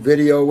have a new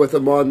video with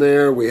them on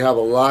there. We have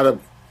a lot of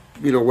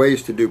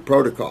ways to do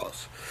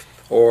protocols.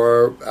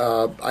 Or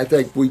I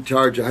think we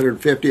charge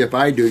 $150 if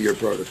I do your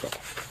protocol.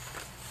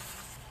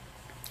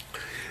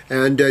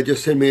 And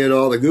just send me in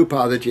all the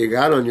goopah that you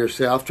got on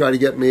yourself. Try to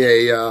get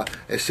me a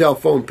cell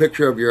phone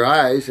picture of your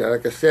eyes.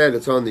 Like I said,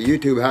 it's on the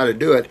YouTube how to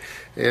do it.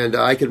 And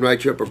I can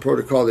write you up a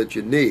protocol that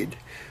you need.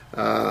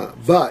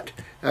 But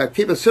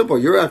Keep it simple.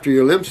 You're after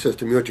your lymph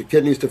system. You want your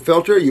kidneys to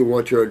filter. You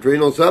want your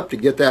adrenals up to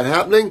get that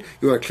happening.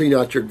 You want to clean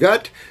out your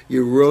gut.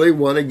 You really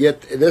want to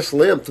get this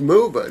lymph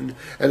moving,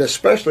 and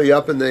especially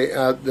up in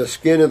the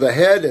skin of the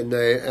head and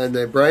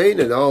the brain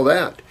and all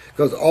that,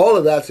 because all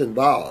of that's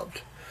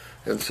involved.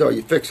 And so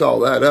you fix all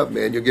that up,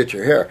 man, you'll get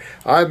your hair.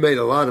 I've made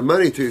a lot of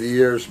money through the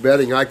years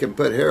betting I can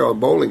put hair on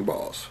bowling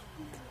balls.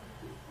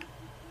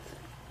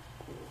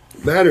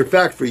 Matter of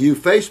fact, for you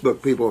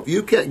Facebook people, if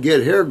you can't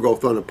get hair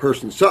growth on a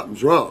person,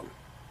 something's wrong.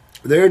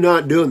 They're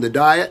not doing the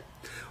diet,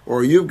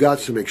 or you've got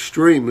some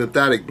extreme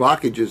lymphatic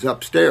blockages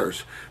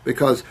upstairs,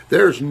 because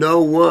there's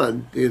no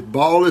one, as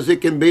bald as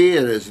it can be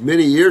and as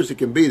many years it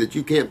can be, that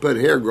you can't put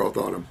hair growth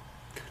on them.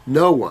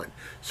 No one.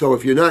 So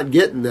if you're not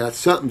getting that,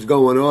 something's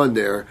going on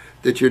there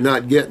that you're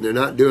not getting. They're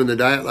not doing the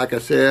diet, like I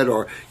said,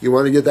 or you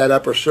want to get that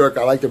upper circ.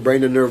 I like the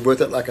brain and nerve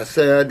with it, like I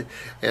said.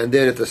 And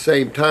then at the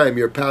same time,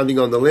 you're pounding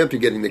on the lymph. You're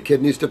getting the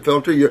kidneys to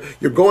filter.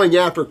 You're going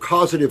after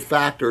causative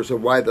factors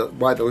of why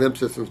the lymph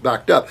system's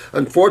backed up.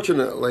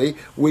 Unfortunately,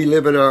 we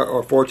live in our,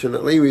 or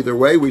fortunately, either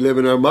way, we live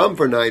in our mom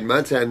for 9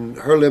 months, and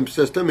her lymph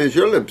system is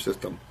your lymph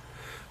system.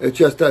 It's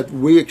just that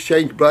we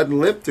exchange blood and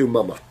lymph through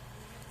mama.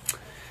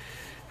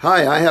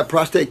 Hi, I have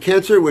prostate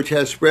cancer, which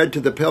has spread to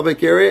the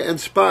pelvic area and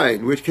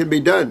spine, which can be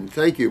done.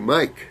 Thank you,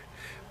 Mike.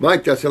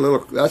 Mike, that's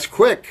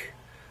quick.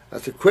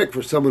 That's quick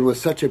for someone with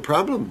such a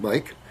problem,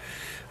 Mike.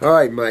 All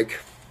right, Mike.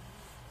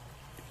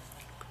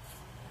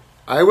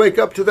 I wake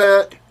up to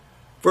that.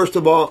 First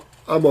of all,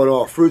 I'm on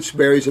all fruits,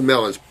 berries, and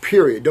melons,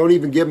 period. Don't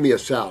even give me a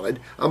salad.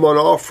 I'm on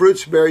all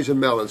fruits, berries, and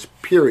melons,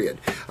 period.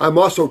 I'm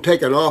also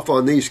taking off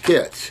on these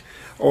kits.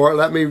 Or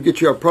let me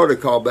get you a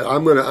protocol, but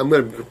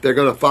they're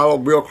gonna follow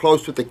real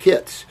close with the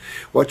kits.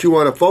 What you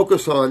want to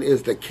focus on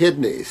is the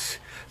kidneys.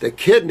 The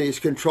kidneys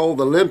control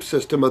the lymph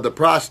system of the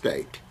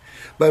prostate,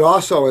 but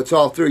also it's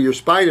all through your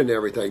spine and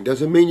everything.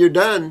 Doesn't mean you're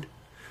done,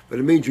 but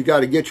it means you got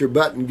to get your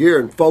butt in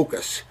gear and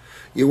focus.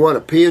 You want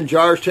to pee in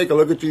jars, take a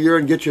look at your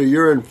urine, get your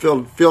urine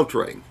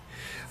filtering.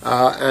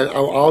 And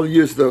I'll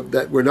use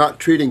that we're not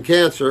treating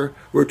cancer,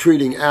 we're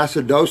treating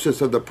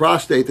acidosis of the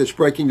prostate that's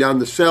breaking down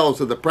the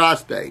cells of the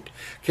prostate.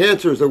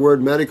 Cancer is the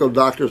word medical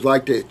doctors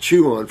like to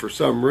chew on for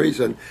some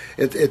reason.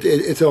 It's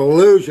an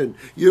illusion.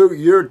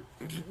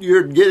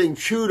 You're getting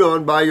chewed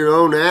on by your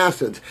own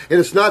acids, and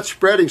it's not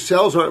spreading.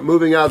 Cells aren't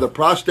moving out of the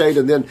prostate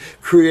and then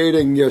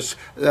creating just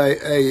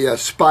a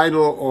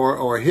spinal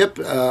or hip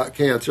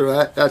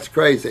cancer. That's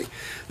crazy.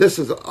 This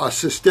is a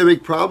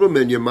systemic problem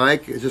in you,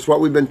 Mike. It's just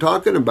what we've been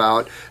talking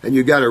about, and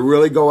you got to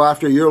really go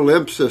after your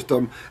lymph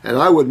system. And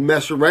I wouldn't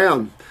mess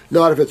around.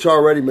 Not if it's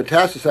already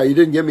metastasized. You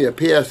didn't give me a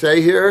PSA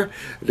here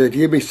to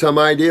give me some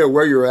idea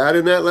where you're at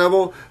in that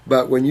level.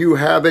 But when you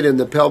have it in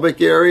the pelvic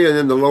area and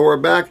in the lower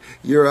back,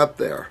 you're up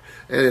there.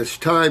 And it's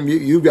time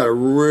you've got to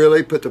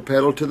really put the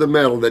pedal to the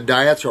metal. The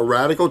diet's a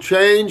radical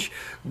change,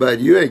 but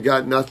you ain't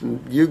got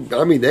nothing.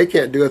 They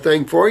can't do a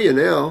thing for you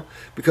now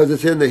because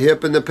it's in the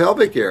hip and the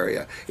pelvic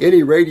area.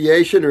 Any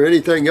radiation or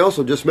anything else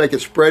will just make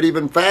it spread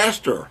even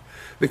faster,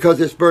 because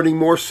it's burning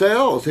more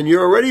cells, and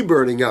you're already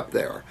burning up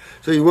there.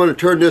 So you want to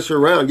turn this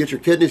around, get your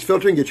kidneys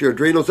filtering, get your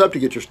adrenals up to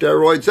get your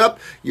steroids up.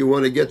 You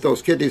want to get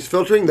those kidneys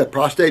filtering. The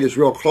prostate is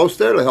real close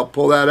there to help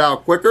pull that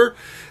out quicker.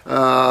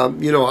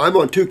 I'm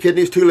on 2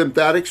 kidneys, 2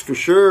 lymphatics for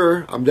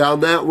sure. I'm down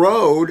that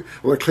road.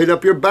 I want to clean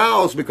up your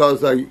bowels,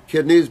 because the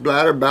kidneys,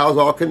 bladder, bowels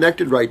all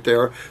connected right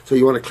there. So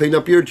you want to clean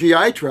up your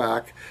GI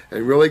tract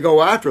and really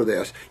go after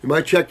this. You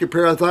might check your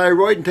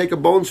parathyroid and take a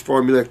bones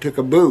formula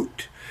to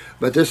boot.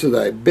 But this is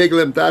a big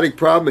lymphatic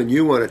problem, and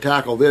you want to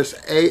tackle this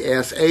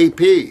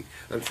ASAP.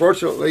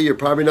 Unfortunately, you're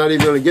probably not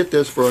even going to get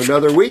this for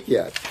another week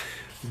yet.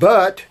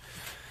 But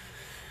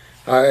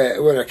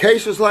when a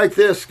case is like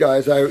this,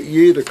 guys,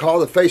 you either call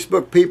the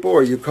Facebook people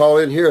or you call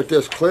in here at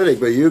this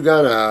clinic, but you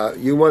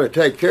want to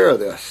take care of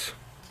this.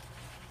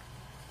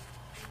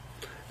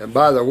 And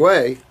by the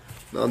way,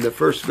 on the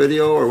first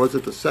video, or was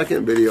it the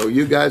second video,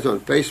 you guys on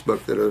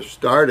Facebook that are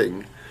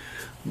starting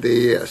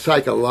the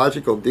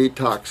psychological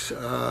detox,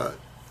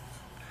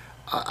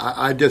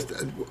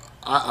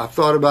 I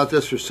thought about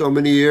this for so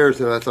many years,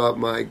 and I thought,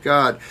 my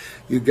God,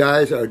 you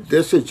guys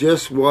this is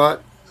just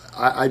what,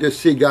 I just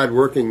see God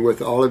working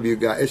with all of you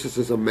guys. It's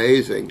just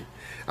amazing.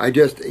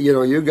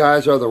 You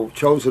guys are the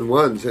chosen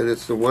ones, and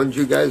it's the ones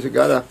you guys have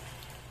got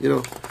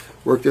to,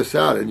 work this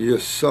out, and you're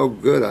just so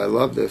good. I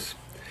love this.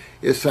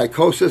 Is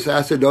psychosis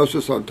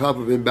acidosis on top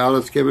of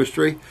imbalanced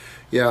chemistry?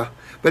 Yeah.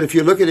 But if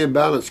you look at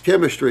imbalanced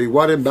chemistry,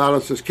 what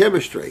imbalances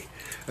chemistry?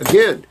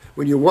 Again,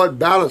 when you want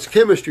balanced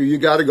chemistry, you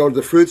got to go to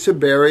the fruits and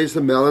berries,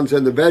 the melons,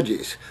 and the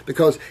veggies.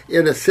 Because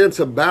in a sense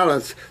of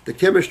balance, the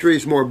chemistry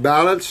is more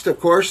balanced, of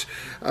course.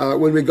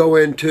 When we go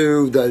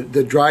into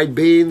the dried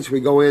beans, we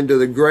go into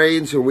the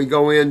grains, and we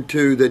go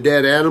into the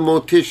dead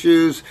animal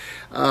tissues.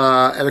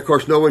 And of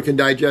course, no one can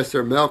digest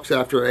their milks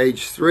after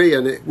age 3,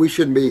 and we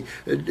shouldn't be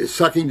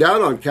sucking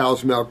down on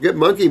cow's milk. Get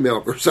monkey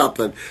milk or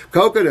something,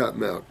 coconut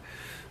milk.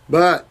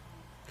 But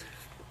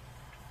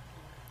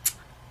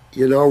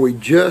we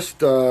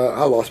just,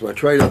 I lost my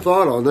train of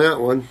thought on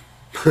that one.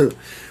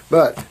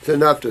 But it's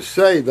enough to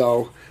say,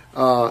 though,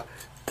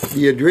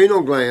 the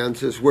adrenal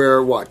glands is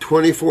where,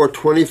 24,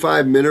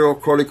 25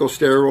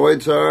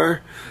 mineralocorticosteroids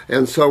are.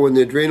 And so when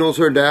the adrenals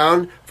are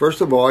down, first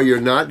of all, you're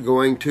not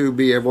going to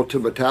be able to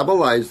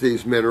metabolize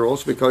these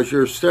minerals because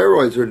your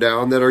steroids are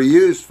down that are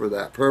used for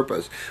that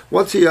purpose.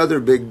 What's the other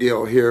big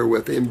deal here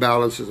with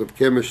imbalances of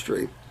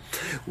chemistry?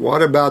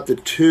 What about the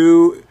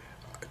two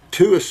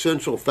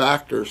essential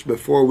factors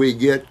before we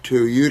get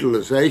to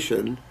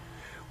utilization?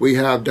 We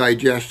have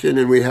digestion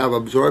and we have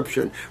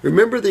absorption.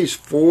 Remember these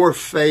 4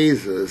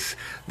 phases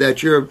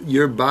that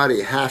your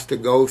body has to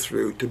go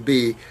through to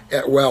be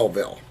at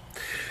Wellville.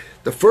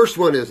 The first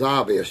one is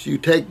obvious. You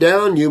take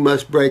down, you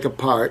must break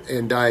apart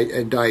and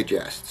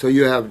digest. So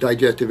you have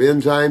digestive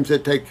enzymes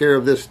that take care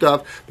of this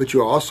stuff, but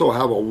you also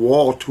have a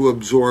wall to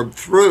absorb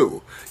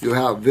through. You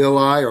have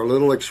villi or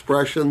little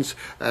expressions,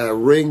 a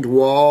ringed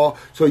wall.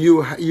 So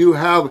you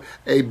have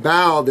a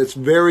bowel that's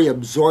very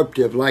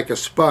absorptive like a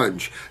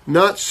sponge.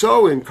 Not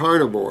so in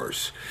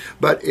carnivores,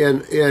 but in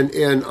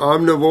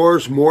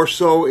omnivores, more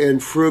so in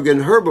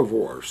frugal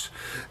herbivores.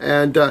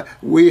 And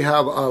we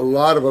have a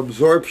lot of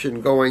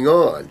absorption going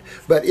on.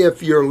 But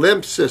if your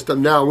lymph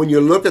system, now when you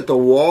look at the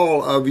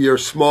wall of your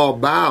small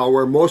bowel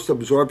where most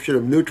absorption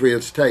of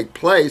nutrients take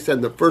place,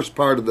 and the first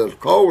part of the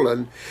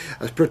colon,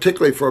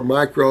 particularly for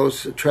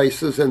micros,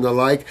 traces and the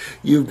like,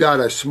 you've got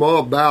a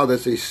small bowel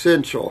that's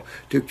essential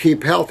to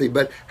keep healthy.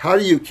 But how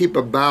do you keep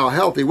a bowel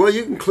healthy? Well,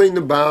 you can clean the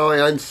bowel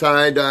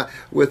inside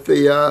with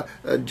the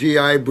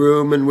GI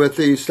broom and with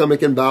the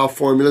stomach and bowel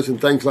formulas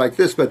and things like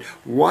this. But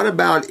what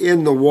about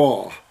in the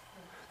wall?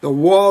 The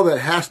wall that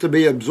has to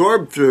be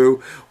absorbed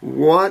through,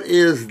 what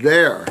is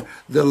there?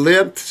 The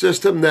lymph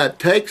system that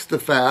takes the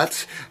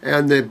fats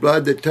and the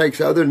blood that takes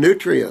other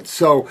nutrients.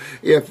 So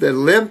if the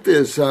lymph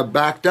is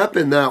backed up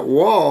in that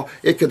wall,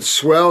 it could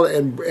swell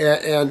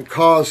and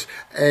cause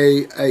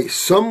a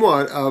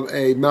somewhat of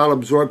a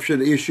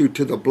malabsorption issue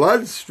to the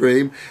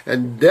bloodstream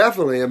and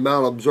definitely a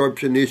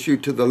malabsorption issue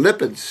to the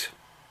lipids.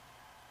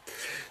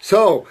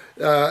 So,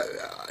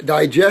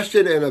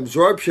 digestion and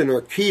absorption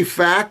are key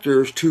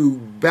factors to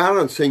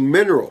balancing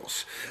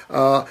minerals.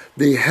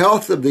 The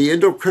health of the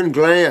endocrine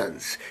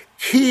glands,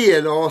 key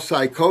in all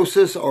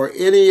psychosis or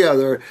any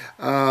other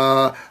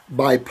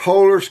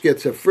bipolar,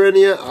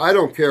 schizophrenia, I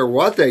don't care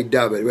what they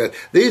dub it with.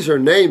 These are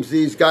names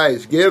these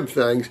guys give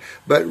things,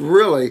 but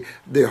really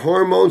the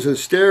hormones and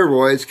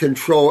steroids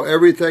control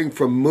everything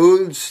from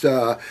moods,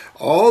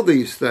 all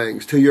these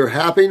things, to your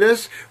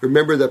happiness.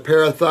 Remember, the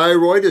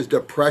parathyroid is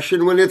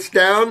depression when it's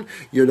down.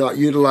 You're not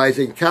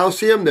utilizing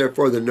calcium,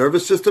 therefore the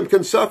nervous system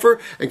can suffer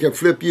and can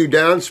flip you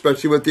down,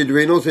 especially with the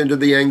adrenals, into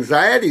the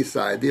anxiety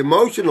side, the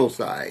emotional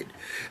side.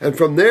 And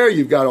from there,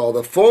 you've got all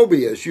the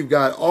phobias, you've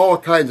got all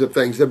kinds of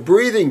things, the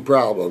breathing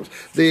problems,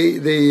 the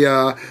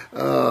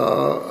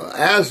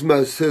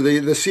asthmas,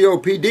 the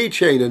COPD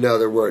chain, in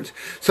other words.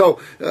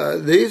 So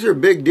these are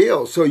big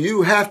deals. So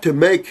you have to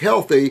make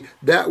healthy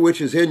that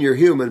which is in your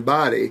human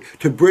body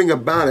to bring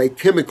about a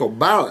chemical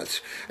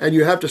balance. And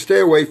you have to stay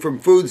away from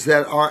foods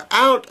that are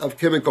out of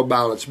chemical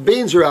balance.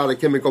 Beans are out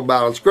of chemical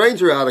balance.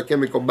 Grains are out of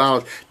chemical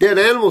balance. Dead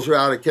animals are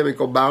out of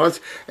chemical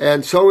balance.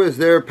 And so is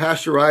their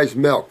pasteurized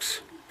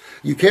milks.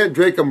 You can't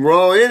drink them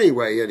raw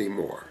anyway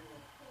anymore.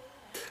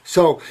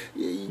 So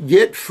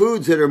get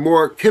foods that are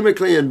more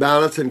chemically in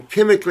balance and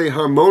chemically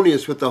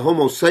harmonious with the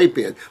Homo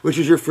sapien, which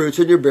is your fruits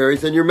and your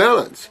berries and your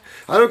melons.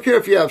 I don't care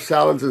if you have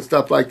salads and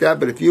stuff like that,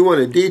 but if you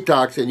want to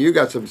detox and you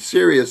got some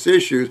serious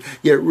issues,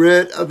 get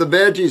rid of the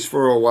veggies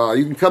for a while.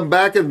 You can come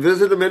back and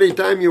visit them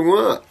anytime you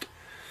want.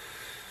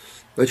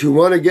 But you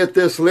want to get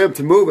this lymph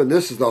moving.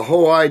 This is the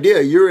whole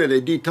idea. You're in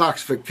a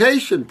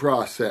detoxification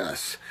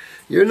process.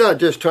 You're not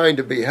just trying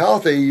to be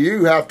healthy.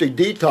 You have to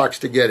detox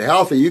to get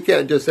healthy. You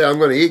can't just say, I'm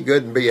going to eat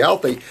good and be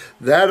healthy.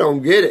 That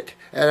don't get it.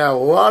 And a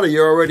lot of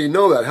you already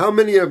know that. How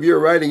many of you are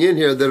writing in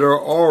here that are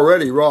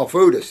already raw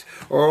foodists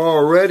or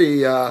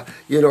already,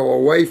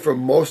 away from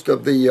most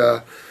of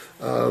the,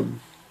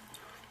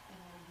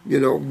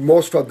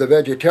 most of the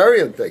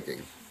vegetarian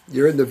thinking?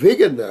 You're in the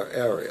vegan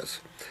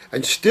areas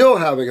and still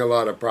having a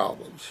lot of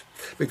problems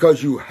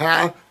because you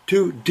have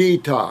to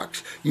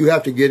detox. You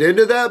have to get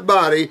into that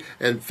body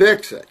and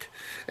fix it.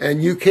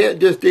 And you can't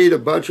just eat a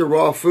bunch of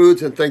raw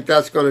foods and think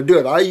that's going to do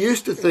it. I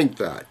used to think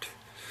that.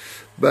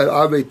 But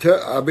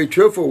I'll be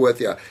truthful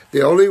with you.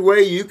 The only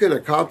way you can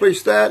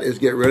accomplish that is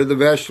get rid of the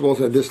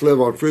vegetables and just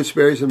live on fruits,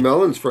 berries, and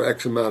melons for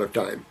X amount of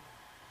time.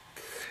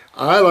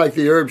 I like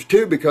the herbs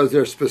too because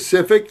they're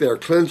specific, they're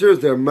cleansers,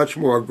 they're much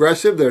more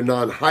aggressive, they're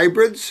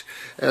non-hybrids,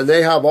 and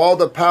they have all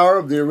the power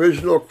of the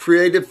original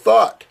creative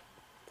thought,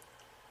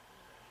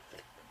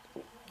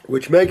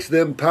 which makes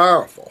them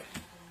powerful.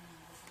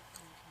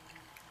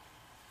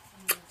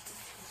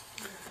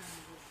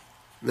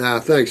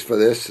 Now, thanks for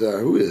this.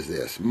 Who is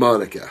this?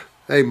 Monica.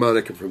 Hey,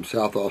 Monica from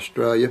South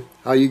Australia.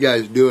 How you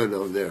guys doing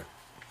on there?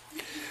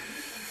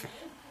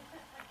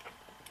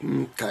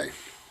 Okay.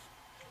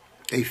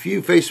 A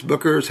few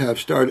Facebookers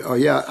have started. Oh,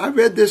 yeah, I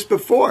read this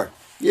before.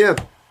 Yeah,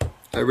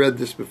 I read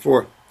this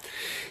before.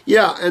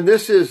 Yeah, and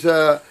this is,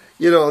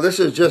 this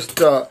is just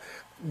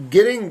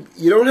getting,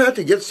 you don't have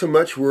to get so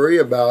much worry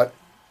about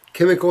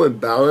chemical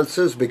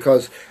imbalances,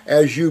 because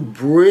as you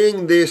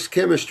bring this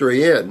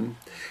chemistry in,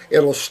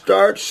 it'll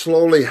start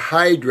slowly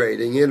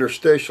hydrating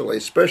interstitially,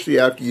 especially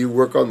after you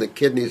work on the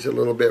kidneys a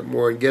little bit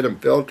more and get them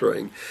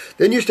filtering.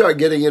 Then you start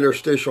getting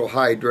interstitial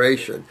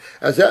hydration.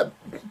 As that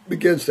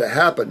begins to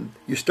happen,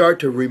 you start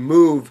to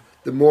remove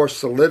the more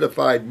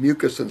solidified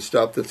mucus and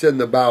stuff that's in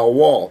the bowel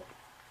wall.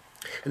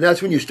 And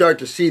that's when you start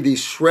to see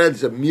these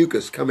shreds of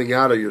mucus coming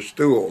out of your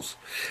stools.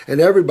 And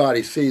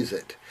everybody sees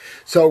it.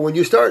 So when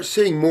you start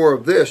seeing more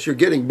of this, you're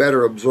getting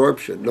better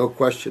absorption, no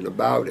question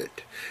about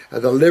it.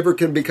 The liver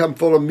can become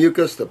full of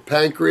mucus, the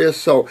pancreas.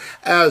 So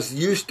as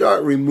you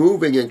start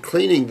removing and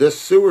cleaning this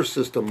sewer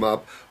system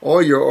up,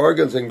 all your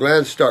organs and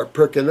glands start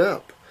perking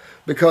up,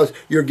 because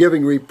you're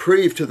giving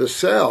reprieve to the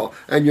cell,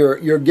 and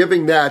you're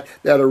giving that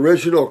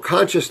original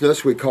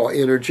consciousness, we call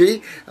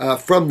energy,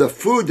 from the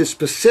food that's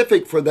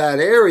specific for that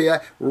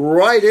area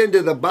right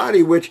into the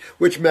body,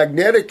 which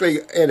magnetically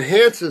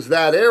enhances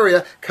that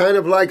area, kind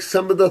of like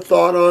some of the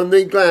thought on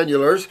the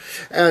glandulars.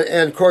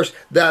 And of course,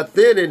 that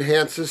then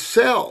enhances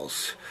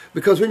cells.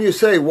 Because when you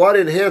say what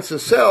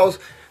enhances cells,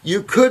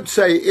 you could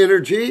say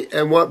energy,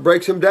 and what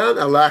breaks them down?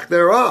 A lack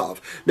thereof.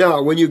 Now,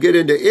 when you get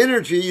into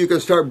energy, you can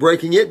start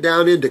breaking it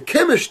down into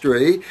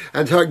chemistry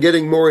and start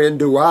getting more in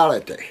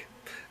duality.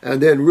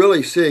 And then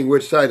really seeing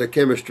which side of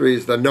chemistry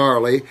is the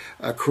gnarly,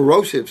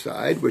 corrosive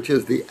side, which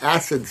is the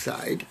acid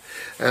side.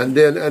 And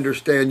then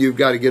understand you've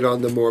got to get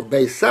on the more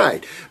base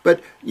side.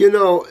 But, you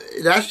know,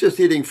 that's just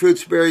eating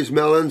fruits, berries,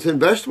 melons, and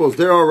vegetables.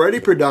 They're already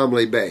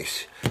predominantly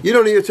base.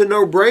 It's a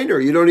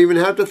no-brainer. You don't even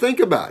have to think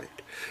about it.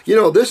 You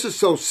know, this is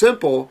so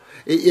simple,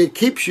 it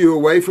keeps you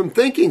away from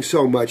thinking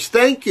so much.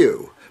 Thank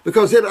you.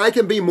 Because then I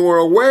can be more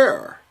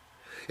aware.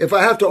 If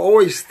I have to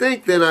always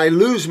think, then I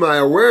lose my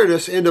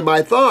awareness into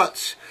my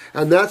thoughts.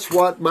 And that's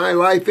what my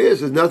life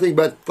is nothing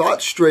but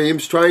thought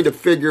streams trying to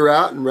figure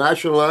out and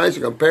rationalize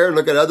and compare and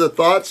look at other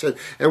thoughts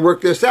and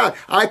work this out.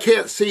 I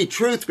can't see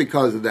truth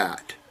because of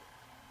that.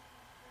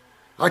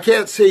 I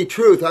can't see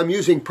truth. I'm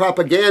using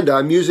propaganda.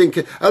 I'm using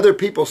other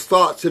people's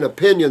thoughts and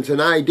opinions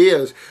and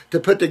ideas to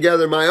put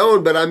together my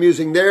own, but I'm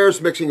using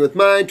theirs, mixing with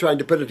mine, trying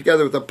to put it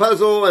together with a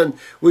puzzle, and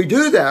we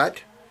do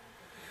that.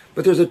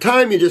 But there's a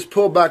time you just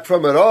pull back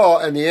from it all,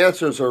 and the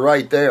answers are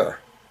right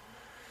there.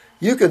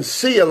 You can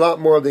see a lot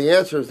more of the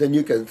answers than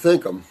you can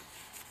think them.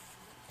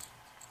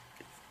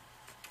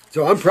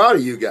 So I'm proud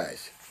of you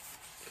guys.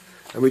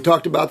 And we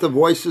talked about the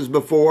voices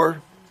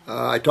before.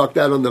 I talked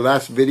that on the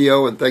last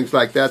video and things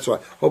like that, so I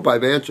hope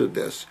I've answered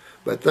this.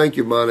 But thank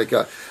you,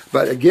 Monica.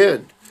 But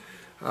again,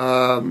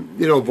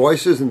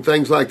 voices and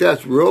things like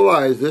that,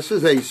 realize this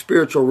is a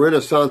spiritual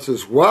renaissance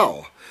as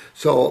well.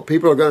 So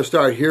people are going to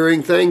start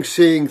hearing things,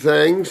 seeing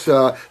things.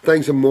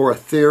 Things are more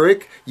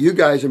etheric. You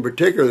guys in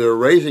particular that are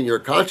raising your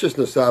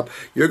consciousness up,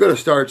 you're going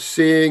to start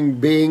seeing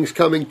beings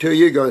coming to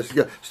you. You're going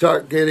to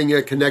start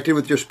getting connected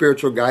with your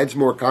spiritual guides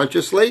more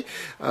consciously.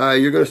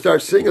 You're going to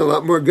start seeing a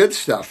lot more good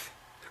stuff.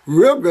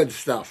 Real good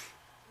stuff.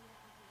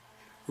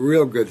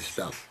 Real good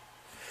stuff.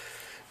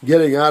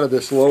 Getting out of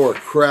this lower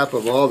crap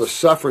of all the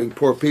suffering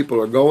poor people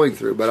are going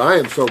through. But I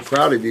am so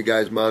proud of you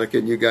guys, Monica,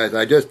 and you guys.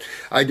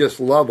 I just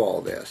love all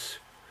this.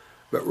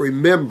 But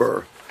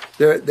remember,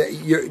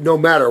 no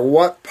matter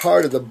what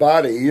part of the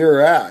body you're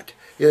at,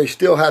 you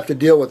still have to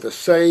deal with the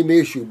same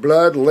issue: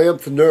 blood,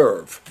 lymph,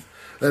 nerve.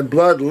 And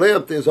blood,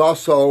 lymph is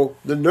also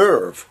the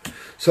nerve.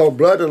 So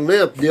blood and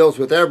lymph deals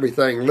with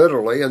everything,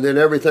 literally, and then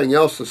everything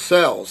else is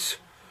cells.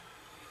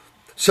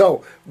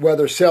 So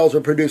whether cells are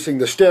producing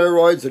the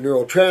steroids, the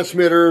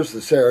neurotransmitters,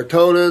 the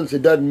serotonins,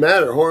 it doesn't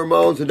matter.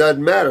 Hormones, it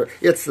doesn't matter.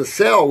 It's the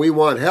cell we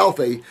want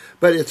healthy,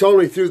 but it's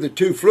only through the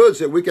two fluids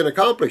that we can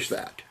accomplish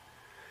that.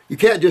 You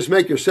can't just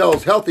make your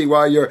cells healthy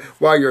while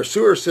your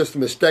sewer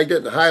system is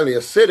stagnant and highly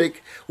acidic,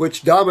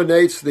 which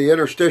dominates the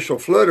interstitial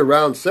fluid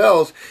around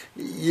cells.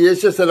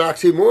 It's just an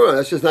oxymoron.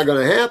 That's just not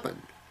going to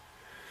happen.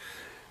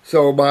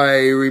 So by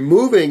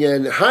removing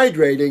and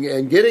hydrating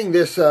and getting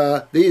these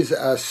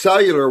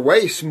cellular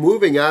wastes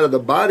moving out of the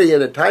body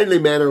in a timely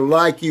manner,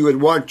 like you would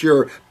want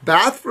your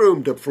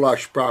bathroom to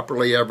flush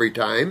properly every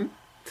time,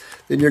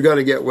 then you're going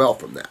to get well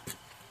from that.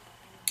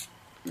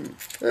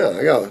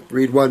 I got to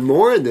read one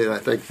more, and then I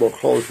think we'll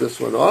close this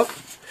one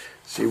off.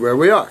 See where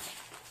we are.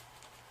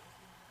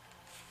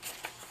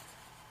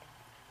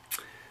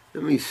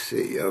 Let me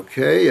see.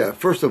 Okay,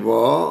 first of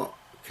all,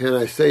 can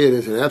I say it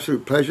is an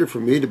absolute pleasure for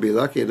me to be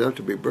lucky enough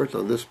to be birthed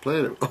on this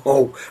planet?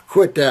 Oh,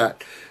 quit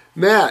that.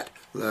 Matt.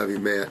 Love you,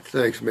 Matt.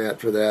 Thanks, Matt,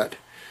 for that.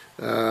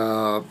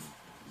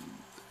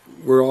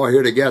 We're all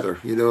here together,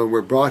 and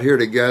we're brought here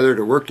together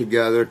to work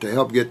together to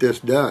help get this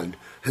done.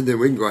 And then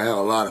we can go have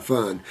a lot of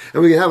fun.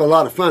 And we can have a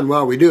lot of fun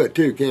while we do it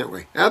too, can't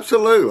we?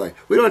 Absolutely.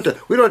 We don't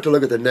have to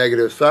look at the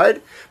negative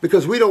side,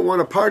 because we don't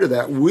want a part of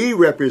that. We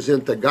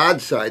represent the God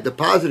side, the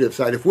positive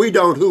side. If we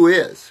don't, who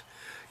is?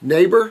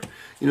 Neighbor?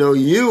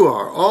 You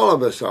are. All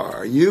of us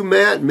are. You,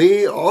 Matt,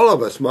 me, all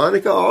of us.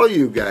 Monica, all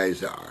you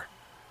guys are.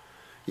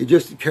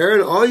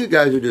 Karen, all you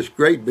guys are just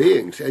great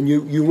beings. And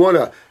you want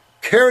to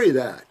carry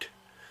that.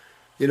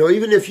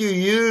 Even if you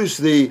use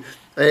the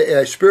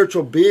a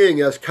spiritual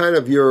being as kind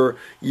of your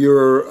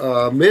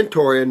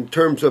mentor in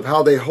terms of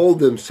how they hold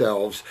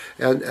themselves,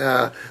 and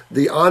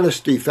the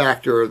honesty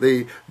factor,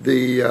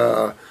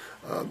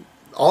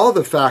 all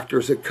the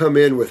factors that come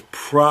in with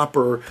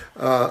proper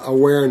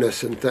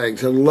awareness and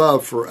things, and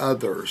love for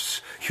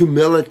others,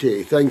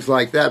 humility, things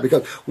like that.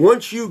 Because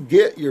once you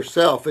get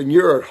yourself and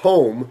you're at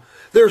home,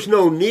 there's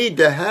no need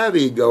to have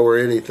ego or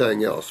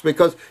anything else,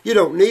 because you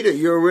don't need it.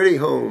 You're already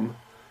home.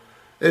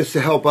 It's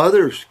to help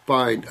others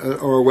find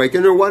or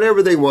awaken or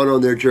whatever they want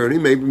on their journey,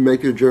 maybe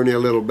make your journey a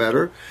little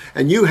better.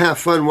 And you have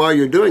fun while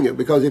you're doing it,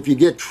 because if you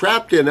get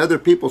trapped in other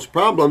people's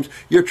problems,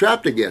 you're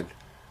trapped again.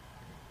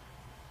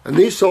 And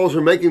these souls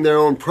are making their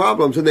own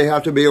problems, and they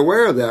have to be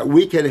aware of that.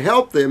 We can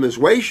help them as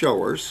way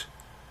showers,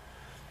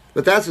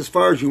 but that's as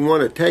far as you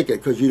want to take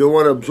it, because you don't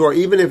want to absorb,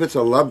 even if it's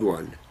a loved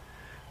one,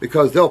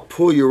 because they'll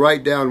pull you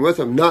right down with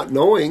them, not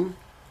knowing.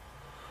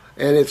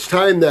 And it's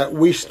time that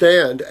we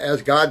stand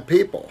as God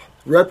people,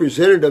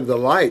 representative of the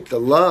light, the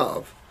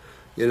love,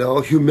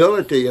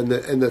 humility, and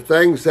the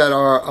things that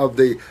are of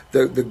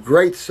the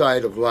great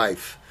side of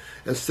life,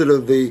 instead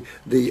of the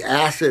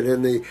acid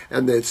and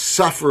the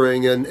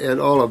suffering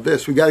and all of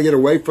this. We got to get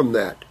away from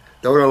that.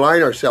 Don't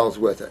align ourselves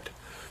with it.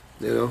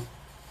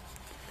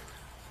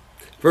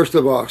 First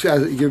of all,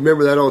 you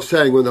remember that old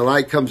saying, when the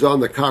light comes on,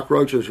 the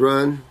cockroaches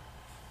run?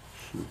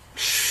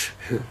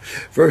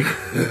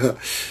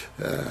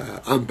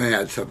 I'm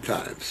bad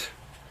sometimes.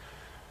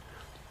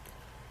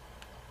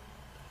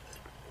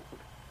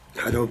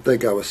 I don't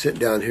think I was sitting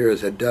down here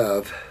as a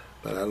dove,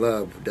 but I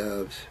love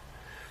doves.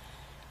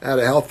 I had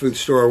a health food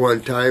store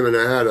one time, and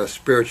I had a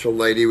spiritual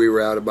lady. We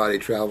were out of body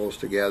travels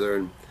together,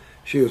 and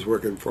she was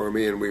working for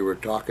me, and we were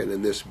talking,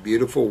 and this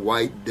beautiful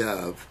white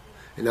dove.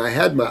 And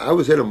I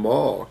was in a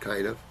mall,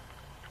 kind of,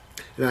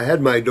 and I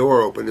had my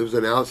door open. It was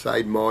an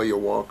outside mall, you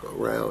walk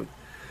around.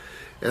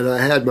 And I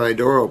had my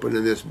door open,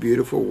 and this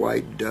beautiful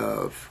white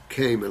dove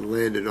came and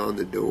landed on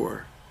the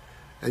door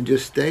and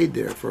just stayed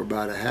there for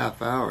about a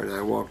half hour, and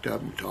I walked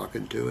up and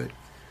talking to it.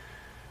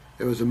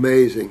 It was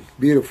amazing,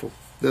 beautiful.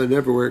 I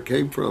never where it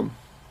came from.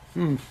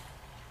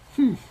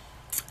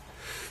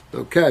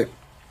 Okay.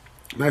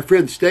 My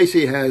friend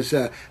Stacy has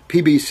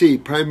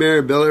PBC,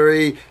 primary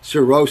biliary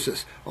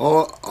cirrhosis,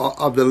 all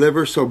of the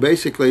liver. So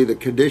basically, the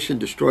condition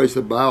destroys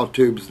the bile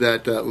tubes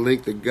that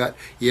link the gut.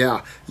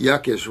 Yeah,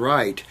 yuck is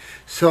right.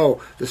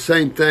 So the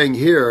same thing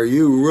here.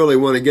 You really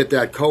want to get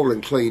that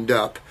colon cleaned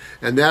up,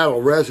 and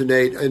that'll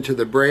resonate into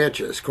the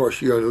branches. Of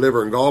course, you're on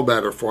liver and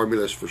gallbladder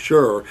formulas for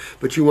sure,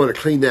 but you want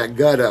to clean that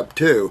gut up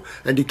too.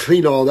 And to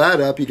clean all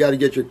that up, you got to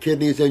get your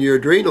kidneys and your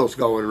adrenals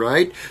going,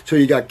 right? So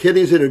you got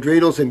kidneys and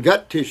adrenals and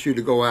gut tissue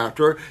to go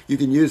after. You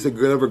can use the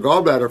liver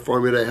gallbladder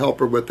formula to help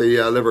her with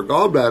the liver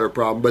gallbladder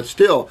problem, but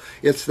still,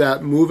 it's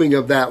that moving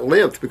of that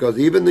lymph, because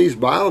even these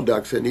bile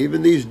ducts and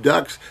even these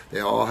ducts, they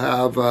all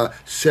have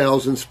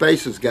cells and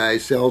spaces,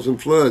 guys, cells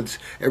and fluids.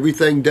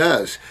 Everything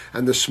does.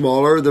 And the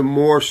smaller, the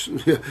more,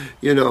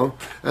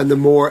 and the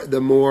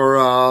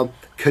more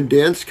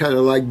condensed, kind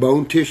of like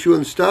bone tissue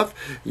and stuff,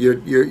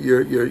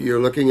 you're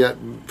looking at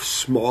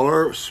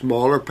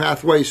smaller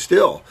pathways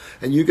still.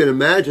 And you can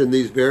imagine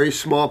these very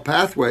small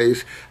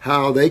pathways,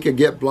 how they could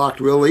get blocked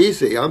real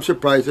easy. I'm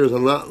surprised there's a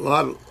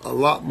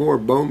lot more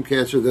bone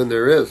cancer than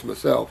there is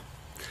myself.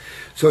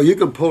 So you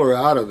can pull her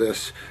out of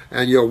this,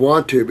 and you'll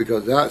want to,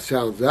 because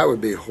that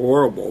would be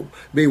horrible.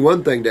 Be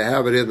one thing to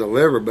have it in the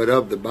liver, but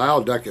of the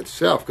bile duct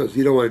itself, because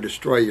you don't want to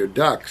destroy your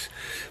ducts.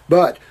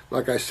 But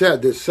like I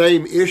said, the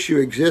same issue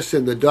exists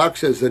in the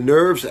ducts as the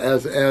nerves,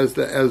 as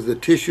the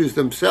tissues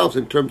themselves,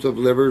 in terms of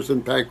livers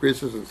and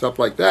pancreases and stuff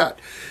like that.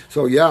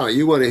 So yeah,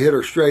 you want to hit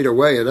her straight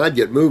away, and I'd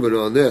get moving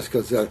on this,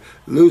 because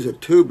lose a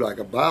tube like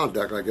a bile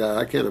duct like that,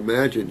 I can't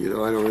imagine.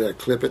 I don't know, to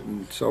clip it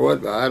and sew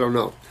it, but I don't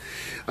know.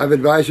 I've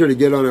advised her to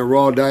get on a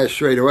raw diet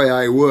straight away.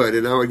 I would,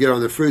 and I would get on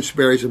the fruits,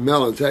 berries, and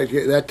melons.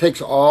 That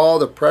takes all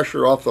the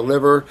pressure off the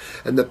liver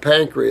and the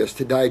pancreas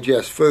to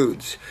digest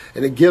foods,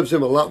 and it gives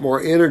them a lot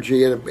more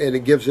energy, and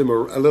it gives them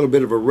a little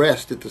bit of a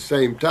rest at the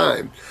same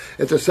time.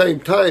 At the same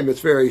time,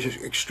 it's very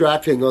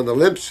extracting on the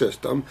lymph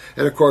system,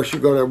 and of course,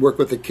 you're going to work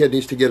with the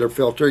kidneys to get her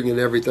filtering and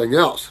everything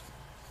else.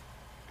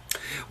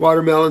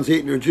 Watermelons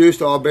eaten or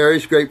juiced, all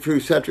berries,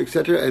 grapefruit,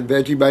 etc., and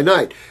veggie by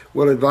night.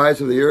 We'll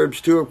advise of the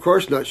herbs too, of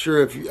course. Not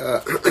sure if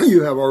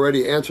you have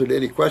already answered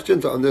any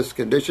questions on this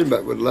condition,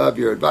 but would love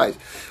your advice.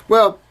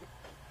 Well,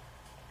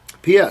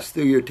 P.S.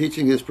 Through your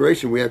teaching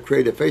inspiration, we have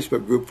created a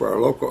Facebook group for our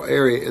local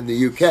area in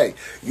the UK.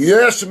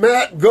 Yes,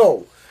 Matt,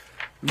 go.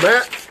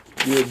 Matt,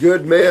 you're a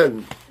good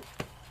man.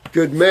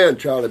 Good man,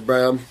 Charlie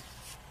Brown.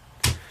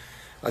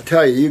 I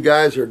tell you, you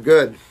guys are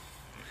good.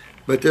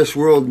 But this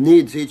world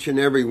needs each and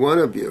every one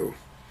of you.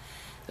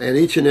 And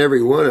each and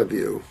every one of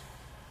you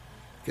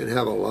can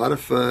have a lot of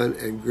fun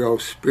and grow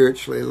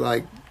spiritually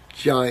like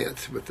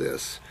giants with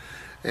this.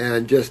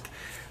 And just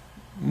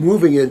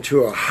moving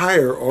into a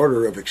higher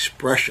order of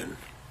expression.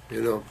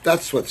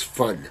 That's what's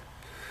fun.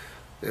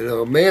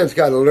 Man's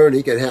got to learn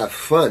he can have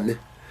fun.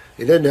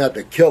 He doesn't have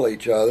to kill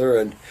each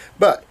other.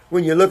 But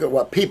when you look at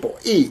what people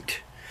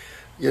eat,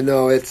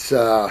 it's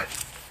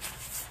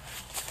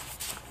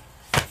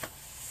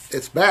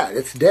it's bad.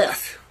 It's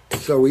death.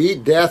 So we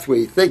eat death,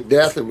 we think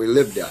death, and we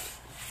live death.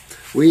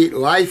 We eat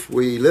life,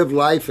 we live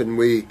life, and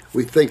we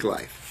think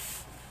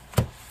life.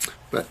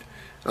 But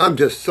I'm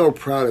just so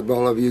proud of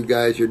all of you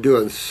guys. You're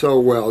doing so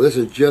well. This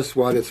is just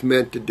what it's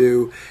meant to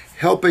do,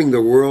 helping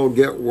the world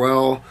get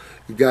well.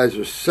 You guys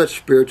are such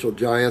spiritual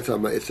giants.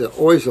 It's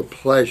always a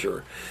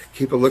pleasure.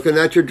 Keep looking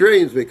at your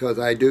dreams, because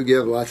I do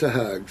give lots of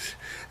hugs,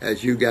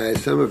 as you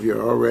guys, some of you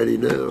already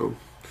know.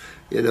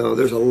 You know,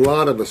 there's a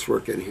lot of us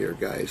working here,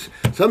 guys.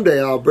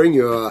 Someday I'll bring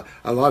you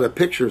a lot of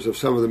pictures of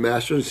some of the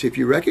masters and see if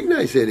you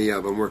recognize any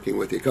of them working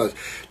with you, because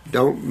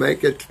don't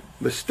make a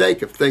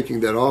mistake of thinking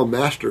that all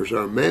masters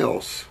are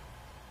males.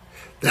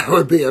 That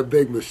would be a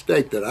big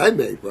mistake that I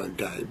made one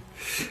time.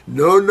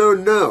 No, no,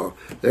 no.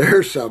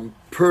 There's some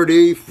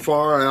pretty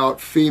far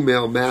out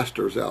female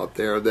masters out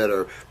there that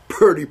are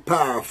pretty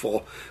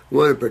powerful.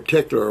 One in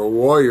particular, a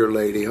warrior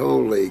lady.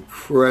 Holy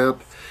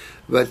crap.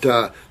 But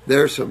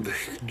there's some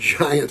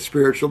giant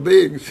spiritual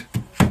beings.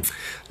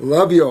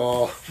 Love you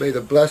all. May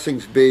the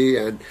blessings be.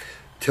 And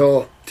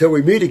till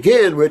we meet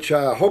again, which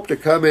I hope to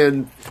come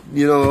in,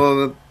 you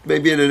know,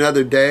 maybe in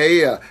another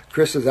day.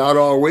 Chris is out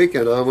all week,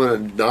 and I'm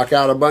going to knock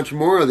out a bunch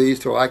more of these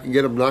till I can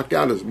get them knocked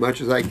out as much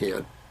as I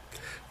can.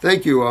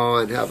 Thank you all,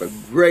 and have a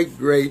great,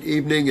 great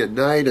evening and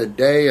night and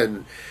day,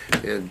 and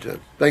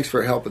thanks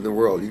for helping the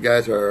world. You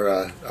guys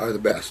are the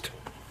best.